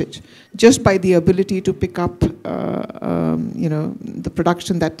wastage just by the ability to pick up the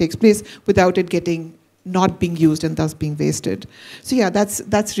production that takes place without it getting not being used and thus being wasted. So yeah,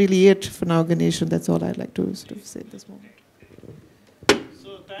 that's really it for now, Ganesan. That's all I'd like to sort of say at this moment.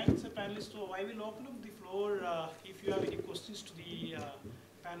 So thanks, panelists. So I will open up the floor. If you have any questions to the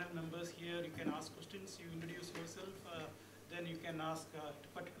panel members here, you can ask questions. You introduce yourself, then you can ask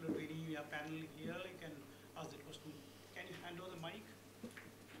particular to any panel here. You can ask the question. Can you hand over the mic?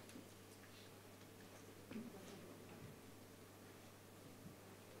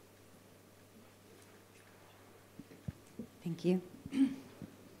 Thank you.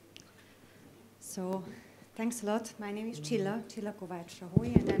 So, thanks a lot. My name is Csilla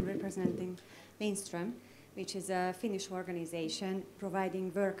Kovács-Rahoy, and I'm representing Lindström, which is a Finnish organization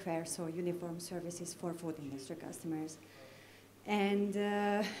providing workwear, so uniform services for food industry customers. And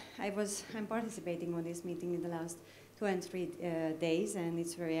I'm participating on this meeting in the last 2 and 3 days, and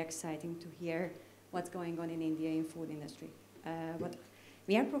it's very exciting to hear what's going on in India in food industry.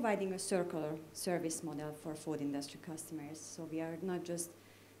 We are providing a circular service model for food industry customers. So we are not just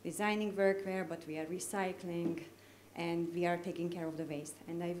designing workwear, but we are recycling, and we are taking care of the waste.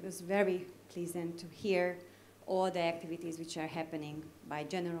 And I was very pleasant to hear all the activities which are happening by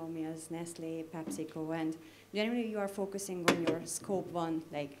General Mills, Nestle, Pepsico, and generally you are focusing on your scope 1,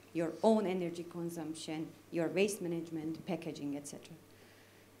 like your own energy consumption, your waste management, packaging, etc.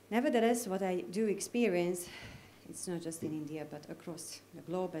 Nevertheless, what I do experience, it's not just in India, but across the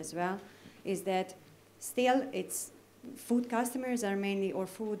globe as well, is that still food customers are mainly, or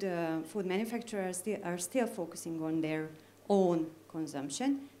food manufacturers are still focusing on their own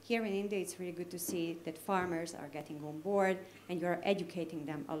consumption. Here in India, it's really good to see that farmers are getting on board and you are educating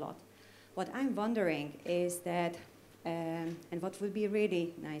them a lot. What I'm wondering is that, and what would be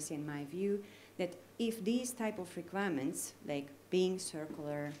really nice in my view, that if these type of requirements, like being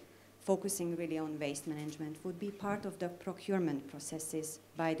circular, focusing really on waste management, would be part of the procurement processes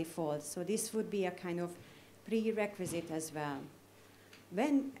by default. So this would be a kind of prerequisite as well.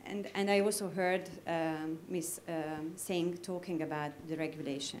 And I also heard Ms. Singh talking about the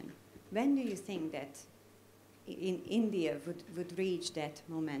regulation. When do you think that in India would reach that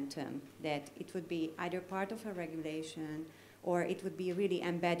momentum, that it would be either part of a regulation or it would be really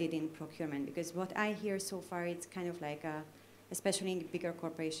embedded in procurement? Because what I hear so far, it's kind of like especially in bigger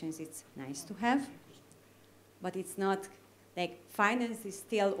corporations, it's nice to have, but it's not, like finance is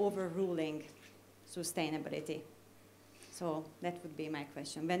still overruling sustainability. So that would be my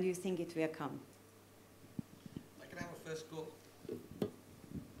question. When do you think it will come? I can have a first go.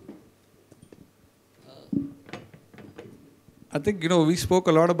 I think, we spoke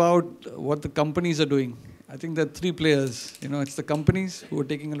a lot about what the companies are doing. I think there are 3 players. It's the companies who are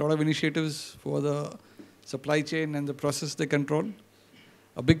taking a lot of initiatives for the supply chain and the process they control.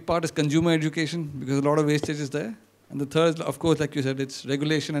 A big part is consumer education, because a lot of wastage is there. And the third, of course, like you said, it's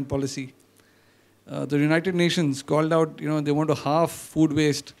regulation and policy. The United Nations called out, they want to halve food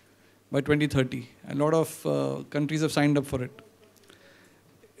waste by 2030. A lot of countries have signed up for it.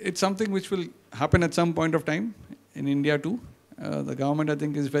 It's something which will happen at some point of time in India too. The government, I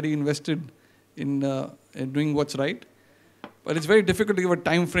think, is very invested in doing what's right. But it's very difficult to give a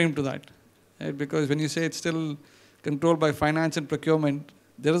time frame to that. Right? Because when you say it's still controlled by finance and procurement,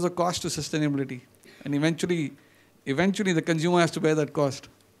 there is a cost to sustainability. And eventually the consumer has to bear that cost.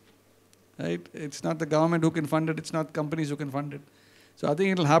 Right? It's not the government who can fund it, it's not companies who can fund it. So I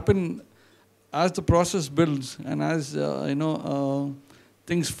think it'll happen as the process builds and as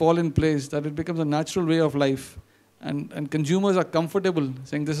things fall in place, that it becomes a natural way of life. And consumers are comfortable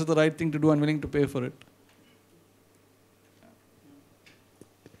saying this is the right thing to do and willing to pay for it.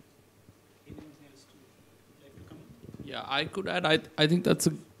 Yeah, I could add, I think that's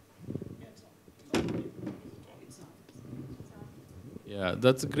a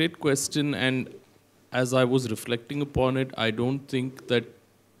great question. And as I was reflecting upon it, I don't think that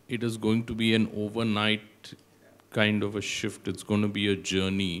it is going to be an overnight kind of a shift. It's going to be a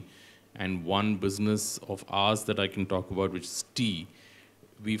journey. And one business of ours that I can talk about, which is tea,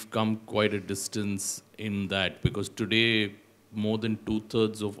 we've come quite a distance in that, because today more than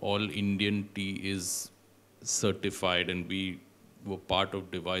 2/3 of all Indian tea is certified, and we were part of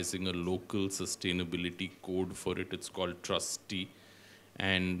devising a local sustainability code for it. It's called Trust Tea.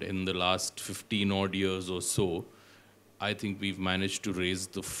 And in the last 15 odd years or so, I think we've managed to raise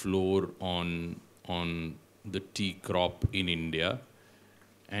the floor on the tea crop in India.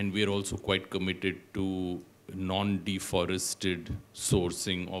 And we're also quite committed to non-deforested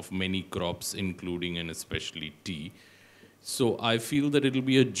sourcing of many crops, including and especially tea. So I feel that it'll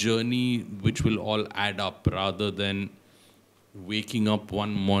be a journey which will all add up, rather than waking up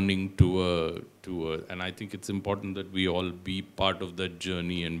one morning to a, and I think it's important that we all be part of that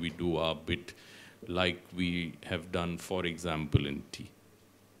journey and we do our bit, like we have done, for example, in tea.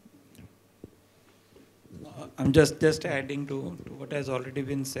 I'm just adding to what has already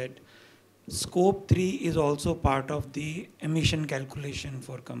been said. Scope 3 is also part of the emission calculation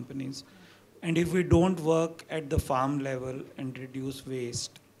for companies. And if we don't work at the farm level and reduce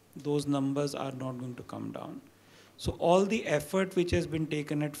waste, those numbers are not going to come down. So all the effort which has been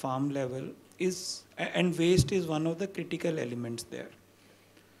taken at farm level is, and waste is one of the critical elements there.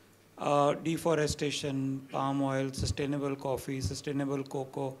 Deforestation, palm oil, sustainable coffee, sustainable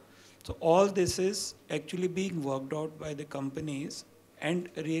cocoa. So all this is actually being worked out by the companies and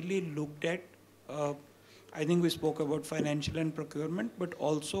really looked at. I think we spoke about financial and procurement, but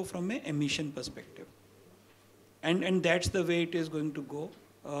also from an emission perspective. And that's the way it is going to go.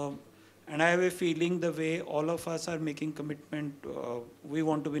 And I have a feeling the way all of us are making commitment, we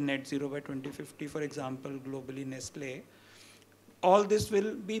want to be net zero by 2050, for example, globally Nestle. All this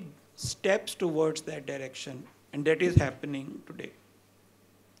will be steps towards that direction, and that is happening today.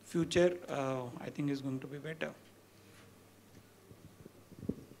 Future, I think, is going to be better.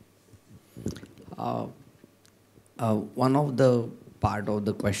 One of the part of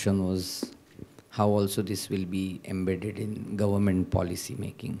the question was how also this will be embedded in government policy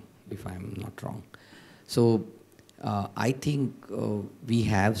making, if I'm not wrong. So I think we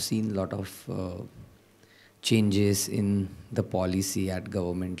have seen a lot of changes in the policy at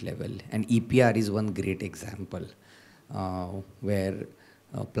government level, and EPR is one great example where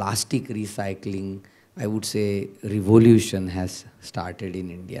plastic recycling, I would say, revolution has started in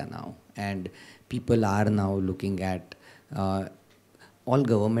India now, and people are now looking at all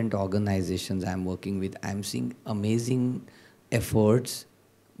government organizations I'm working with. I'm seeing amazing efforts,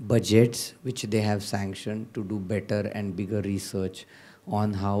 budgets which they have sanctioned to do better and bigger research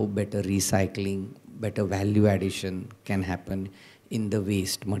on how better recycling, better value addition can happen in the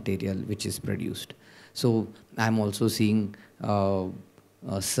waste material which is produced. So I'm also seeing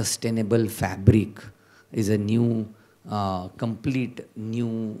sustainable fabric is a new, complete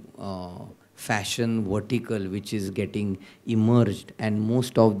new fashion vertical which is getting emerged, and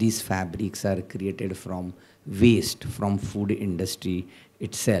most of these fabrics are created from waste from food industry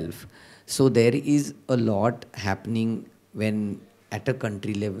itself. So there is a lot happening when at a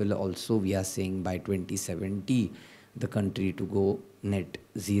country level also we are saying by 2070 the country to go net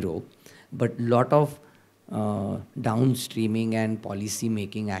zero, but lot of downstreaming and policy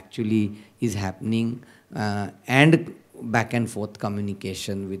making actually is happening, and back and forth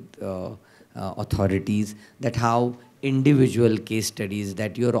communication with authorities, that how individual case studies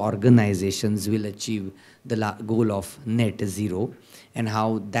that your organizations will achieve the goal of net zero, and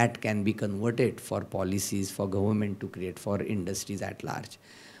how that can be converted for policies for government to create for industries at large.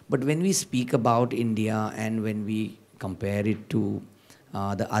 But when we speak about India and when we compare it to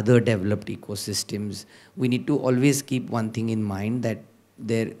the other developed ecosystems, we need to always keep one thing in mind, that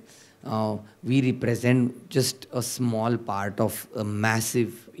there We represent just a small part of a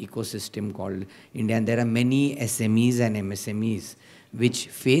massive ecosystem called India. And there are many SMEs and MSMEs which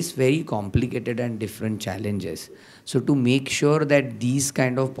face very complicated and different challenges. So to make sure that these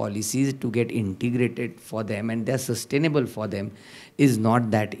kind of policies to get integrated for them and they're sustainable for them is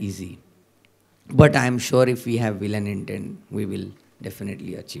not that easy. But I'm sure if we have will and intent, we will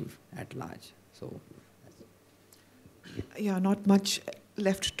definitely achieve at large. So, yeah, not much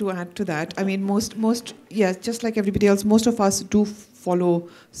left to add to that. I mean, yes, just like everybody else, most of us do follow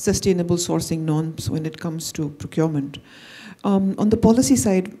sustainable sourcing norms when it comes to procurement. On the policy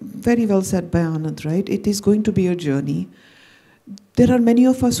side, very well said by Anand, right? It is going to be a journey. There are many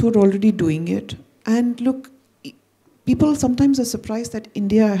of us who are already doing it. And look, people sometimes are surprised that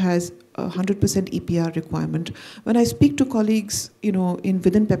India has a 100% EPR requirement. When I speak to colleagues,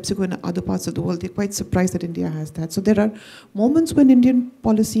 within Pepsico and other parts of the world, they're quite surprised that India has that. So there are moments when Indian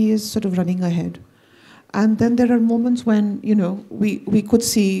policy is sort of running ahead. And then there are moments when, we could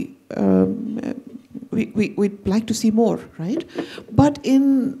see, we'd like to see more, right? But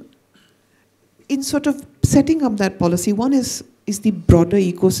in sort of setting up that policy, one is the broader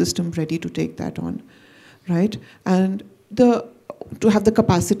ecosystem ready to take that on, right? And to have the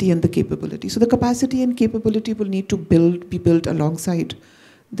capacity and the capability. So the capacity and capability will need to be built alongside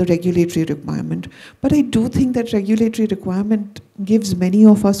the regulatory requirement. But I do think that regulatory requirement gives many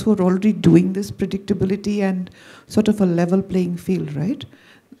of us who are already doing this predictability and sort of a level playing field, right?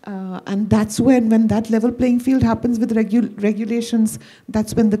 And that's when that level playing field happens with regulations,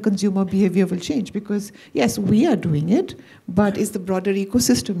 that's when the consumer behavior will change. Because yes, we are doing it, but is the broader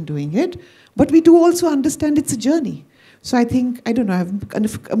ecosystem doing it? But we do also understand it's a journey. So I think, I don't know, I've kind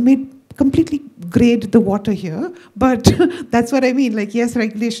of made completely grade the water here, but that's what I mean. Like, yes,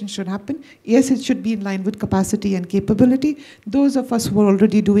 regulation should happen. Yes, it should be in line with capacity and capability. Those of us who are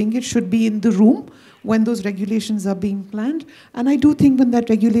already doing it should be in the room when those regulations are being planned. And I do think when that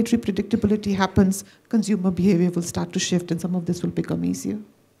regulatory predictability happens, consumer behavior will start to shift and some of this will become easier.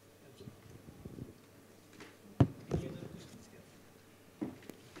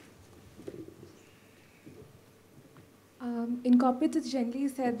 In corporate, it's generally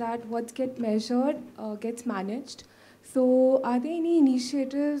said that what gets measured gets managed. So are there any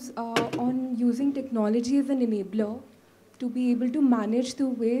initiatives on using technology as an enabler to be able to manage the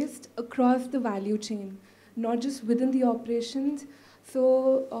waste across the value chain, not just within the operations?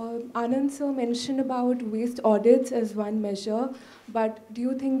 So Anand sir mentioned about waste audits as one measure, but do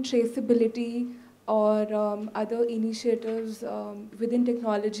you think traceability or other initiatives within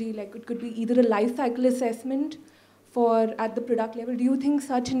technology, like it could be either a life cycle assessment for at the product level, do you think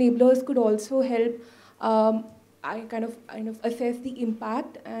such enablers could also help I kind of assess the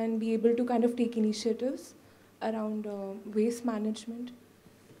impact and be able to kind of take initiatives around waste management?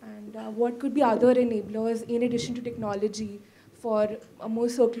 And what could be other enablers in addition to technology for a more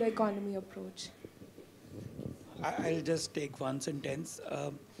circular economy approach? I'll just take one sentence.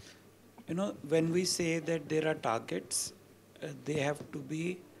 When we say that there are targets, they have to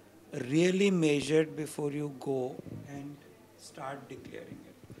be really measured before you go and start declaring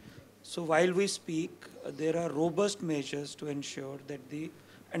it. So while we speak, there are robust measures to ensure that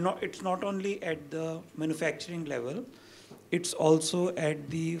it's not only at the manufacturing level, it's also at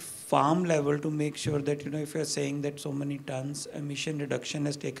the farm level to make sure that, if you're saying that so many tons emission reduction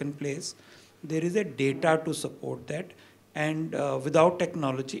has taken place, there is a data to support that. And without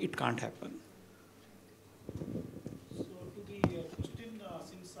technology, it can't happen. So to the question,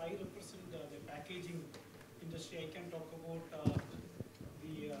 since I represent the packaging industry, I can talk about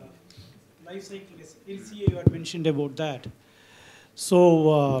the life cycle LCA you had mentioned about that.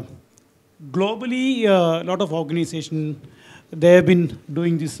 So globally, a lot of organizations, they have been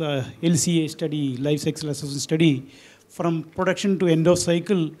doing this LCA study, life cycle assessment study, from production to end of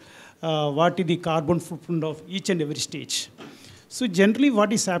cycle, what is the carbon footprint of each and every stage. So generally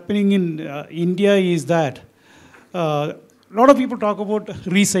what is happening in India is that a lot of people talk about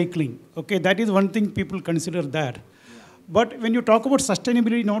recycling. Okay, that is one thing people consider that. But when you talk about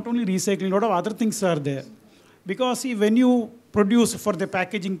sustainability, not only recycling, a lot of other things are there. Because see, when you produce for the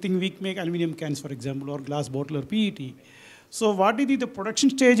packaging thing, we make aluminum cans, for example, or glass bottle or PET. So what is the production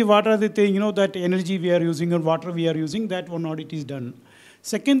stage, what are the things, that energy we are using or water we are using, that one audit is done.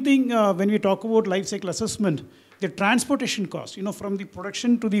 Second thing, when we talk about life cycle assessment, the transportation cost, from the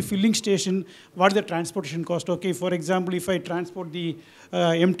production to the filling station, what is the transportation cost? Okay, for example, if I transport the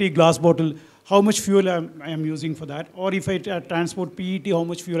empty glass bottle, how much fuel I am using for that? Or if I transport PET, how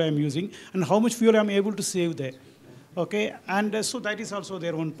much fuel I am using, and how much fuel I am able to save there. Okay, and so that is also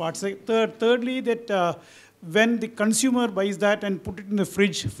their own part. So thirdly, that when the consumer buys that and put it in the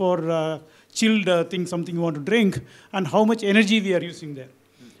fridge for chilled thing, something you want to drink, and how much energy we are using there.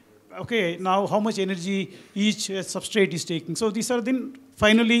 Okay, now how much energy each substrate is taking. So these are then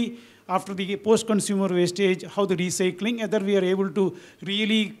finally, after the post-consumer wastage, how the recycling, whether we are able to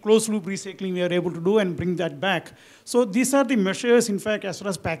really closed-loop recycling we are able to do and bring that back. So these are the measures, in fact, as far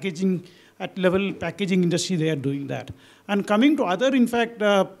as packaging, at level packaging industry, they are doing that. And coming to other, in fact,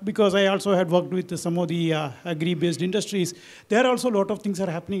 because I also had worked with some of the agri-based industries, there are also a lot of things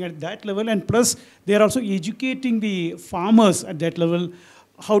are happening at that level, and plus they are also educating the farmers at that level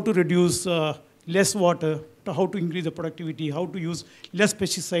how to reduce less water, to how to increase the productivity, how to use less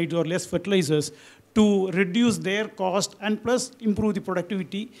pesticides or less fertilizers to reduce their cost and plus improve the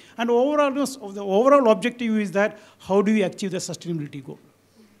productivity. And overall, the overall objective is that how do we achieve the sustainability goal?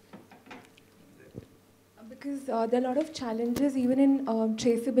 Because there are a lot of challenges even in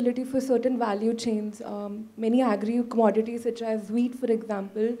traceability for certain value chains. Many agri commodities such as wheat, for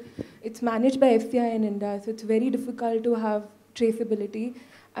example, it's managed by FCI in India, so it's very difficult to have traceability.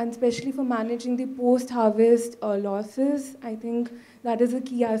 And especially for managing the post-harvest losses, I think that is a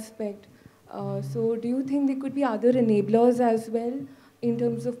key aspect. So do you think there could be other enablers as well in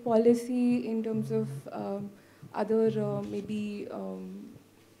terms of policy, in terms of other maybe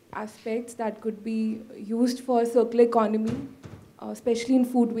aspects that could be used for circular economy, especially in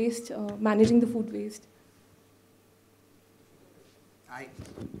food waste, managing the food waste?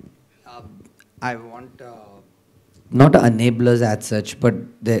 I want... not enablers as such, but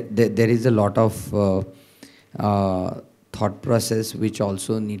there is a lot of thought process which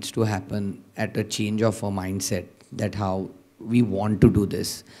also needs to happen at a change of a mindset, that how we want to do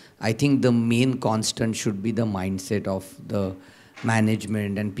this. I think the main constant should be the mindset of the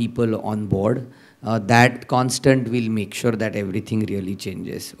management and people on board. That constant will make sure that everything really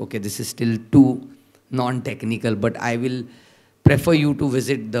changes. Okay, this is still too non-technical, but I will prefer you to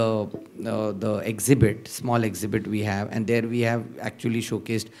visit the exhibit, small exhibit we have, and there we have actually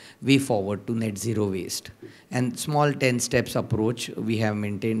showcased way forward to net zero waste. And small 10 steps approach we have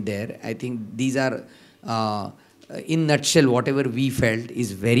maintained there. I think these are, in nutshell, whatever we felt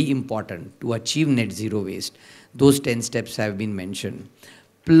is very important to achieve net zero waste. Those 10 steps have been mentioned.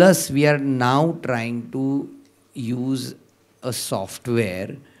 Plus, we are now trying to use a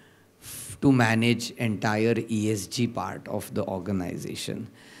software to manage entire ESG part of the organization.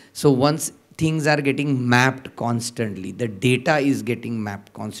 So once things are getting mapped constantly, the data is getting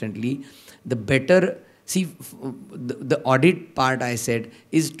mapped constantly, the better, see, the audit part I said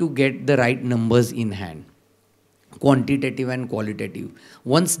is to get the right numbers in hand, quantitative and qualitative.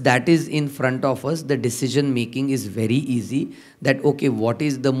 Once that is in front of us, the decision making is very easy, that okay, what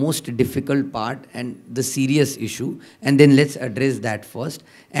is the most difficult part and the serious issue, and then let's address that first,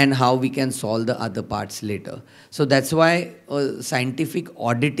 and how we can solve the other parts later. So that's why scientific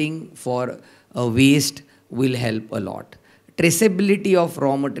auditing for waste will help a lot. Traceability of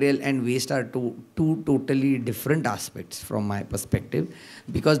raw material and waste are two totally different aspects from my perspective,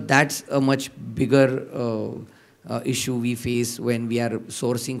 because that's a much bigger issue we face when we are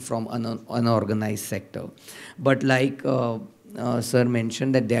sourcing from an unorganized sector. But like sir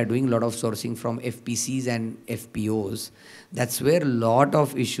mentioned, that they are doing a lot of sourcing from FPCs and FPOs. That's where a lot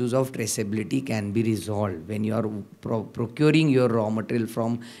of issues of traceability can be resolved when you are procuring your raw material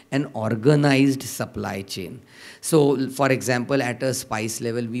from an organized supply chain. So, for example, at a spice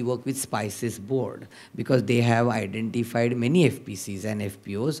level, we work with Spices Board because they have identified many FPCs and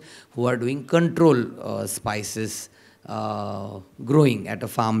FPOs who are doing control spices growing at a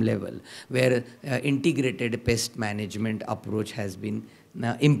farm level, where integrated pest management approach has been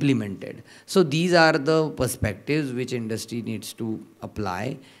implemented. So these are the perspectives which industry needs to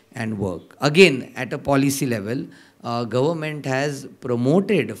apply and work. Again, at a policy level, government has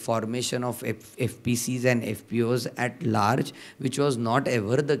promoted formation of FPCs and FPOs at large, which was not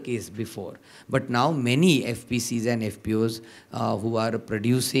ever the case before. But now many FPCs and FPOs who are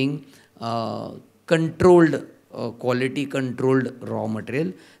producing controlled quality controlled raw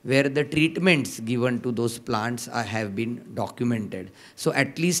material, where the treatments given to those plants have been documented. So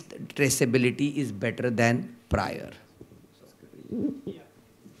at least traceability is better than prior.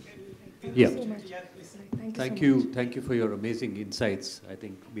 Yeah. Thank you for your amazing insights. I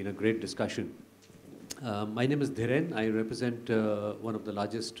think it's been a great discussion. My name is Dhiren. I represent one of the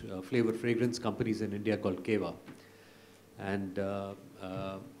largest flavor fragrance companies in India called Keva. And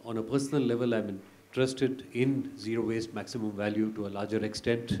on a personal level, I'm interested in zero waste, maximum value to a larger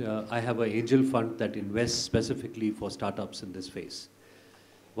extent. I have an angel fund that invests specifically for startups in this phase.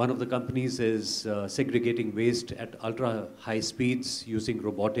 One of the companies is segregating waste at ultra high speeds using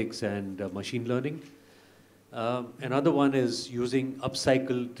robotics and machine learning. Another one is using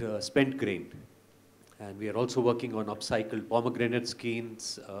upcycled spent grain. And we are also working on upcycled pomegranate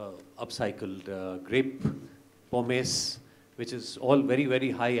skins, upcycled grape pomace, which is all very,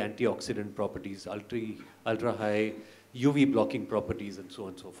 very high antioxidant properties, ultra high UV blocking properties, and so on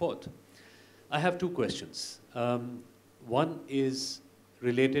and so forth. I have two questions. One is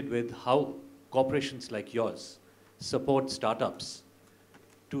related with how corporations like yours support startups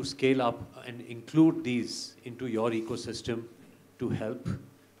to scale up and include these into your ecosystem to help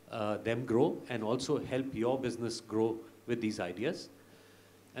them grow and also help your business grow with these ideas.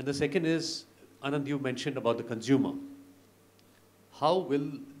 And the second is, Anand, you mentioned about the consumer. How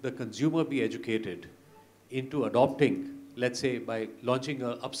will the consumer be educated into adopting, let's say, by launching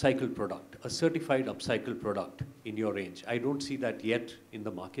an upcycled product, a certified upcycled product in your range? I don't see that yet in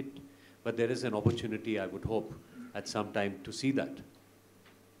the market, but there is an opportunity, I would hope, at some time to see that.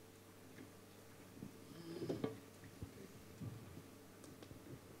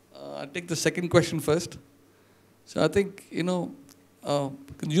 I'll take the second question first. So I think,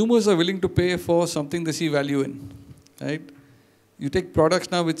 consumers are willing to pay for something they see value in, right? You take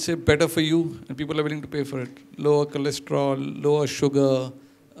products now which say better for you, and people are willing to pay for it. Lower cholesterol, lower sugar,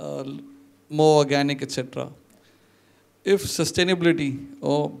 more organic, etc. If sustainability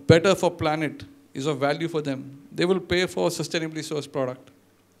or better for planet is of value for them, they will pay for a sustainably sourced product.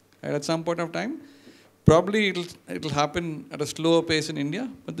 And at some point of time, probably it'll happen at a slower pace in India,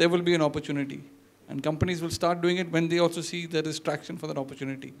 but there will be an opportunity. And companies will start doing it when they also see there is traction for that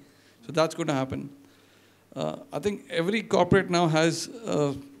opportunity. So that's going to happen. I think every corporate now has,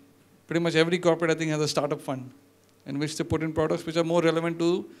 pretty much every corporate I think has a startup fund in which they put in products which are more relevant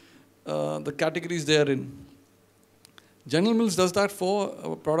to the categories they are in. General Mills does that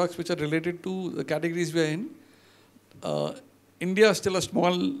for products which are related to the categories we are in. India is still a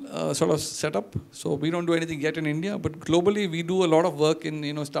small sort of setup, so we don't do anything yet in India. But globally, we do a lot of work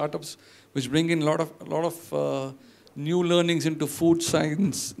in startups which bring in a lot of new learnings into food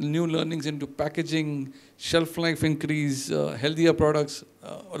science, new learnings into packaging, shelf life increase, healthier products,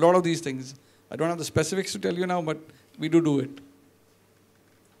 a lot of these things. I don't have the specifics to tell you now, but we do it.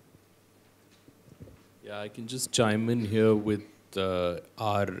 Yeah, I can just chime in here with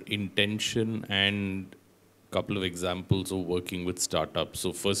our intention and couple of examples of working with startups.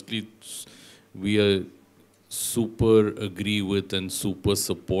 So firstly, we are super agree with and super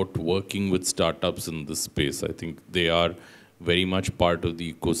support working with startups in this space. I think they are very much part of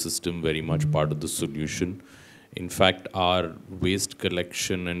the ecosystem, very much part of the solution. In fact, our waste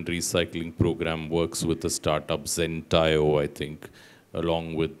collection and recycling program works with a startup, Zentio, I think,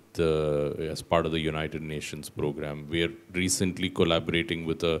 along with as part of the United Nations program. We are recently collaborating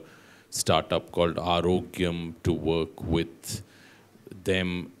with a startup called Arogyam to work with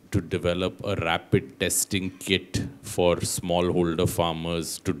them to develop a rapid testing kit for smallholder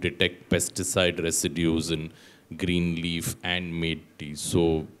farmers to detect pesticide residues in green leaf and made tea.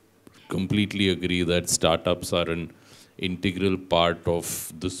 So completely agree that startups are an integral part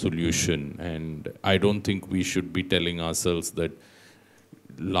of the solution, and I don't think we should be telling ourselves that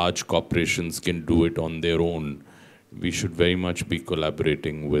large corporations can do it on their own. We should very much be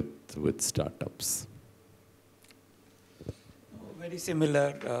collaborating with startups. Very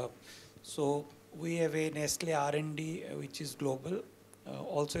similar. So we have a Nestle R&D which is global,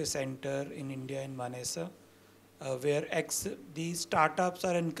 also a center in India in Vanessa, where these startups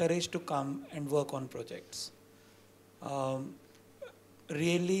are encouraged to come and work on projects.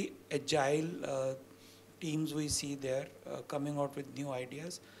 Really agile teams we see there coming out with new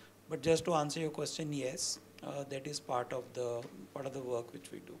ideas. But just to answer your question, yes, that is part of the work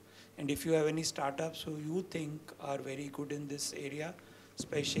which we do. And if you have any startups who you think are very good in this area,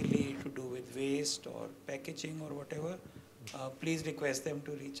 especially to do with waste or packaging or whatever, please request them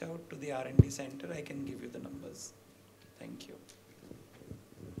to reach out to the R&D center. I can give you the numbers. Thank you.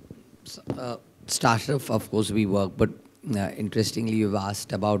 Startup, of course, we work, but interestingly, you've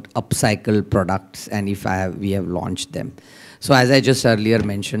asked about upcycle products and if we have launched them. So as I just earlier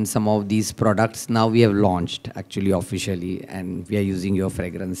mentioned, some of these products now we have launched actually officially, and we are using your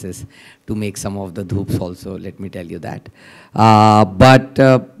fragrances to make some of the dhoops also, let me tell you that. But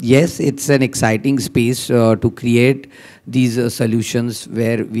yes, it's an exciting space to create these solutions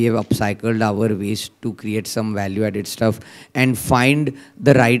where we have upcycled our waste to create some value-added stuff and find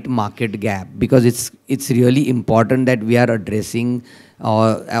the right market gap, because it's really important that we are addressing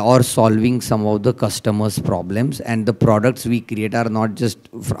or solving some of the customers' problems, and the products we create are not just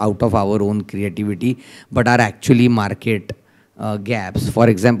out of our own creativity, but are actually market gaps. For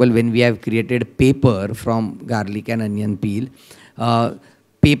example, when we have created paper from garlic and onion peel,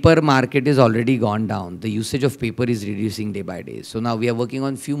 paper market is already gone down. The usage of paper is reducing day by day. So now we are working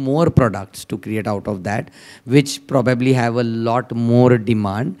on few more products to create out of that, which probably have a lot more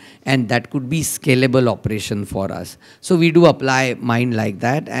demand, and that could be scalable operation for us. So we do apply mind like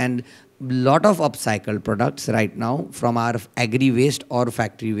that, and lot of upcycled products right now from our agri waste or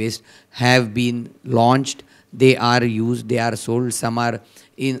factory waste have been launched. They are used, they are sold. Some are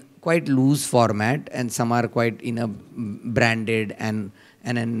in quite loose format, and some are quite in a branded and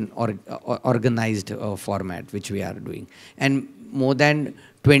an organized format, which we are doing. And more than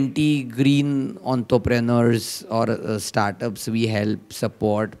 20 green entrepreneurs or startups we help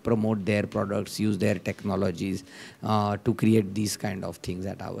support, promote their products, use their technologies to create these kind of things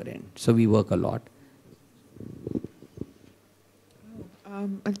at our end. So we work a lot.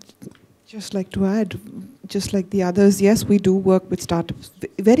 I'd just like to add, just like the others, yes, we do work with startups,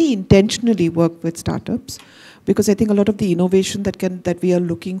 very intentionally work with startups, because I think a lot of the innovation that we are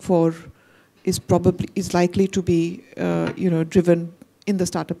looking for is likely to be driven in the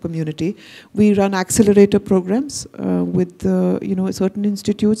startup community. We run accelerator programs with certain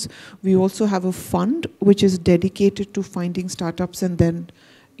institutes. We also have a fund which is dedicated to finding startups and then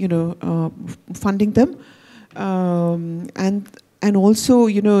funding them. And also,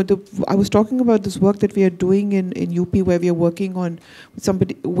 I was talking about this work that we are doing in UP, where we are working on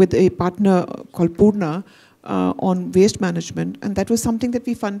with a partner called Purna on waste management, and that was something that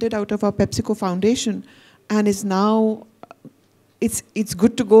we funded out of our Pepsico Foundation, and is now it's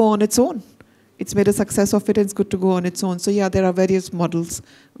good to go on its own. It's made a success of it, and it's good to go on its own. So yeah, there are various models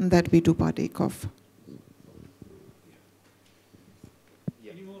that we do partake of.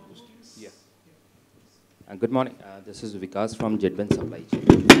 Any more questions? Yeah. Good morning. This is Vikas from Jedben Supply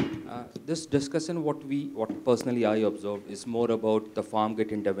Chain. This discussion, what personally I observed, is more about the farm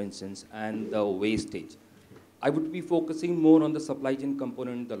gate interventions and the wastage. I would be focusing more on the supply chain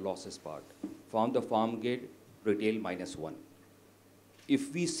component, the losses part. From the farm gate, retail -1.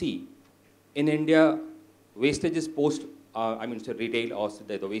 If we see, in India, wastage is retail or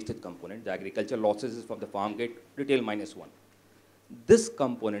the wastage component, the agriculture losses is from the farm gate, retail -1. This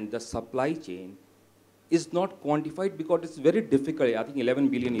component, the supply chain, is not quantified because it's very difficult. I think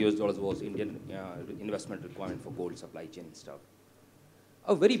 $11 billion was Indian investment requirement for gold supply chain and stuff.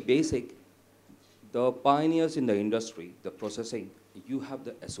 A very basic, the pioneers in the industry, the processing, you have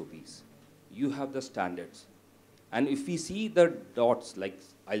the SOPs, you have the standards. And if we see the dots, like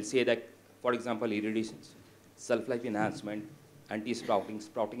I'll say that, for example, irridations, self-life enhancement, anti-sprouting,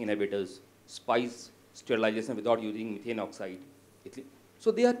 sprouting inhibitors, spice sterilization without using methane oxide.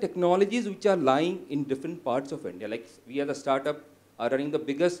 So there are technologies which are lying in different parts of India. Like we as a startup are running the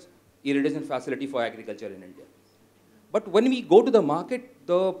biggest irrigation facility for agriculture in India. But when we go to the market,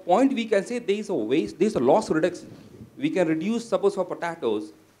 the point we can say there is a waste, there is a loss reduction. We can reduce, suppose for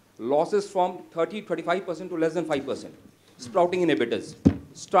potatoes, losses from 30-25% to less than 5%. Sprouting inhibitors.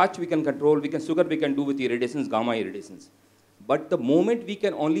 Starch we can control, sugar we can do with irridations, gamma irridations. But the moment we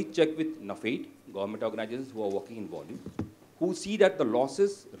can only check with NAFED, government organizations who are working in volume, who see that the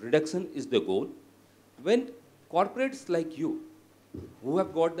losses reduction is the goal, when corporates like you, who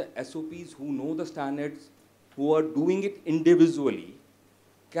have got the SOPs, who know the standards, who are doing it individually,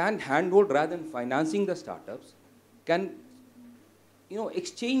 can handhold rather than financing the startups, can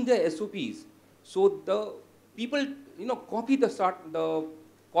exchange the SOPs, so the people copy the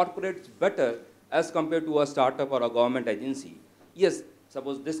corporates better as compared to a startup or a government agency. Yes,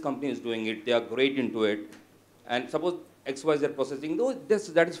 suppose this company is doing it, they are great into it, and suppose XYZ processing, though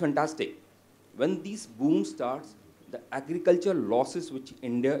that is fantastic. When this boom starts, the agriculture losses which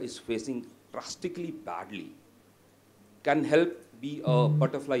India is facing drastically badly can help be a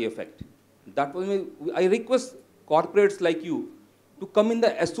butterfly effect. That was I request corporates like you to come in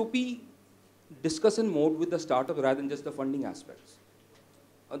the SOP discussion mode with the startup rather than just the funding aspects.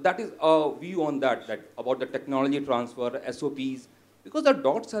 That is a view on that about the technology transfer, SOPs, because the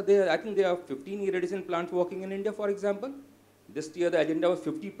dots are there. I think there are 15 irrigation plants working in India, for example. This year the agenda was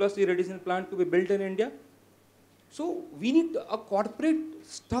 50+ irrigation plants to be built in India. So we need a corporate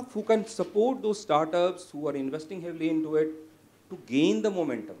stuff who can support those startups who are investing heavily into it to gain the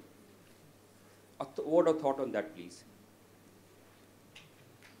momentum. What a thought on that, please.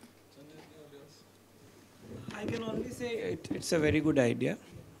 I can only say it's a very good idea.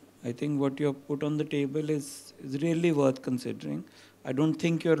 I think what you have put on the table is really worth considering. I don't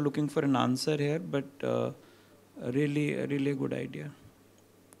think you're looking for an answer here, but really a good idea.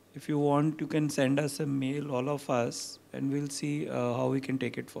 If you want, you can send us a mail, all of us, and we'll see how we can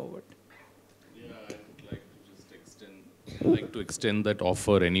take it forward. Yeah, I would like to extend that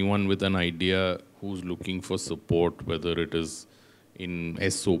offer. Anyone with an idea who's looking for support, whether it is in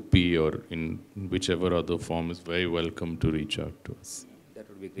SOP or in whichever other form is very welcome to reach out to us. That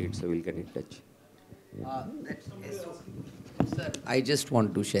would be great, so we'll get in touch. Sir, I just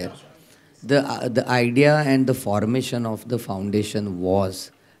want to share. The idea and the formation of the foundation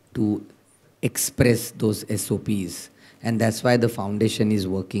was to express those SOPs. And that's why the foundation is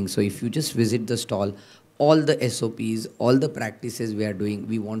working. So if you just visit the stall, all the SOPs, all the practices we are doing,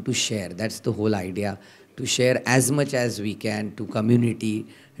 we want to share. That's the whole idea, to share as much as we can to community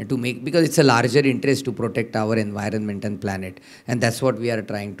and to make, because it's a larger interest to protect our environment and planet. And that's what we are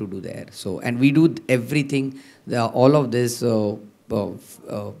trying to do there. So, and we do everything, all of this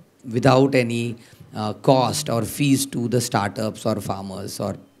without any cost or fees to the startups or farmers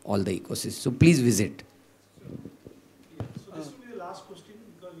or all the ecosystem. So please visit. So this will be the last question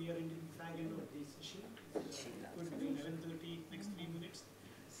because we are in the fag end of the session. It could be 11:30, next 3 minutes.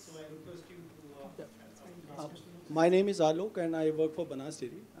 So I request you to my name is Alok and I work for Banas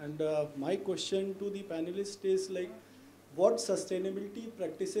Dairy. And my question to the panelists is like, what sustainability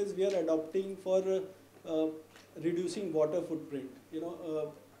practices we are adopting for reducing water footprint? You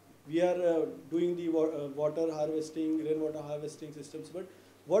know, we are doing the water harvesting, rainwater harvesting systems, but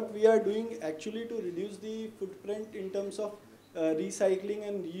what we are doing actually to reduce the footprint in terms of recycling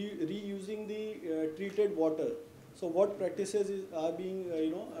and reusing the treated water. So what practices are being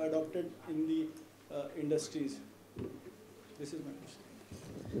adopted in the industries? This is my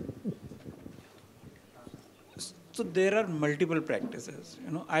question. So there are multiple practices.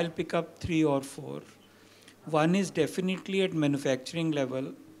 I'll pick up 3 or 4. One is definitely at manufacturing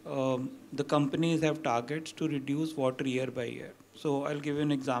level. The companies have targets to reduce water year by year. So I'll give you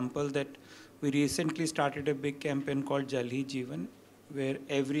an example that we recently started a big campaign called Jal Hi Jeevan, where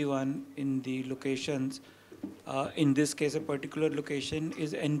everyone in the locations, in this case a particular location,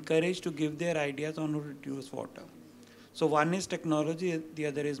 is encouraged to give their ideas on how to reduce water. So one is technology, the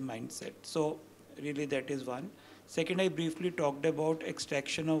other is mindset. So really that is one. Second, I briefly talked about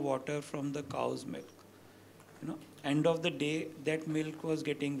extraction of water from the cow's milk. End of the day, that milk was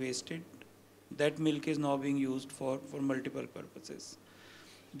getting wasted. That milk is now being used for multiple purposes.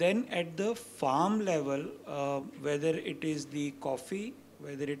 Then at the farm level, whether it is the coffee,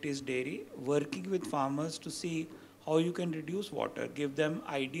 whether it is dairy, working with farmers to see how you can reduce water, give them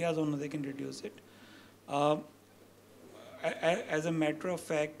ideas on how they can reduce it. As a matter of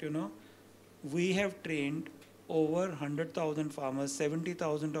fact, we have trained over 100,000 farmers,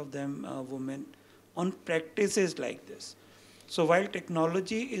 70,000 of them women, on practices like this. So while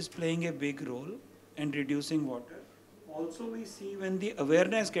technology is playing a big role in reducing water, also we see when the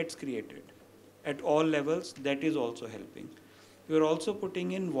awareness gets created at all levels, that is also helping. We are also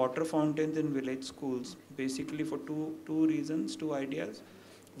putting in water fountains in village schools, basically for two reasons, 2 ideas.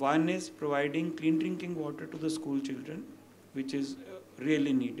 One is providing clean drinking water to the school children, which is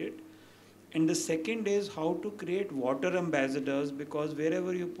really needed. And the second is how to create water ambassadors, because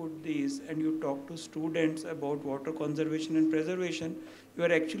wherever you put these and you talk to students about water conservation and preservation, you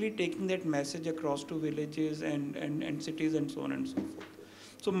are actually taking that message across to villages and cities and so on and so forth.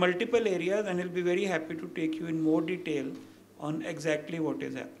 So multiple areas, and I'll be very happy to take you in more detail on exactly what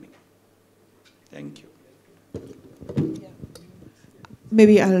is happening. Thank you.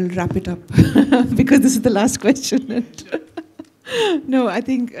 Maybe I'll wrap it up because this is the last question. No, I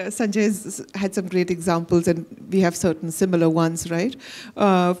think Sanjay's had some great examples and we have certain similar ones, right?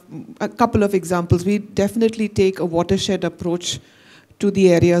 A couple of examples. We definitely take a watershed approach to the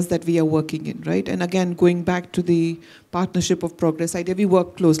areas that we are working in, right? And again, going back to the Partnership of Progress idea, we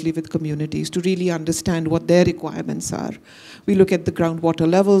work closely with communities to really understand what their requirements are. We look at the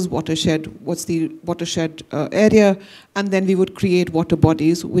groundwater levels, watershed, what's the watershed area, and then we would create water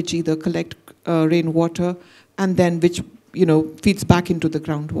bodies which either collect rainwater and then which feeds back into the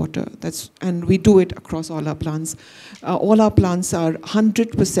groundwater. And we do it across all our plants. All our plants are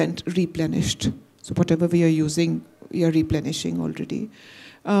 100% replenished. So whatever we are using, we are replenishing already.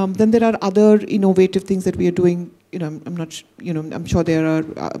 Then there are other innovative things that we are doing. I'm sure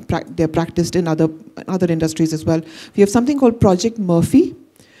they're practiced in other industries as well. We have something called Project Murphy.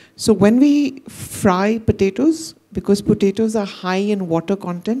 So when we fry potatoes, because potatoes are high in water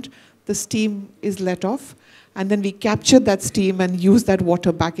content, the steam is let off. And then we capture that steam and use that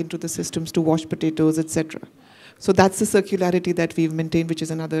water back into the systems to wash potatoes, etc. So that's the circularity that we've maintained, which is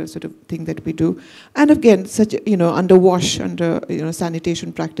another sort of thing that we do. And again, under WASH, under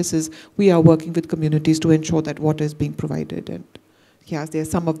sanitation practices, we are working with communities to ensure that water is being provided. And yes, there are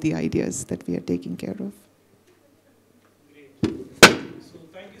some of the ideas that we are taking care of. Great. So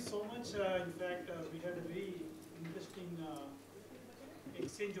thank you so much. In fact, we had a very interesting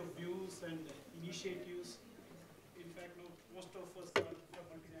exchange of views and initiatives. In fact, most of us are from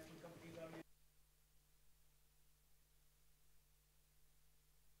multinational companies are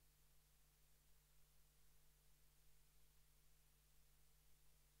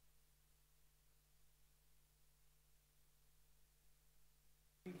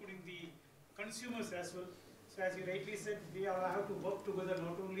including the consumers as well. So as you rightly said, we all have to work together,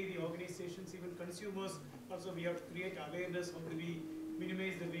 not only the organizations, even consumers. Also, we have to create awareness, how do we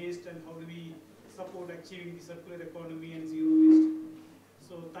minimize the waste and how do we support achieving the circular economy and zero waste.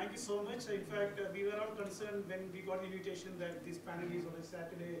 So thank you so much. In fact, we were all concerned when we got the invitation that this panel is on a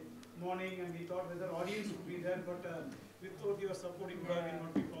Saturday morning, and we thought whether audience would be there, but without your support it would have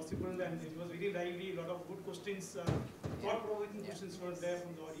not be possible, and it was very lively, a lot of good questions, thought-provoking questions were there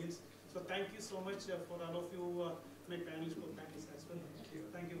from the audience. So thank you so much for all of you, my panelists, co-panelists as well.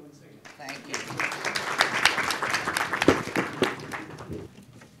 Thank you once again. Thank you.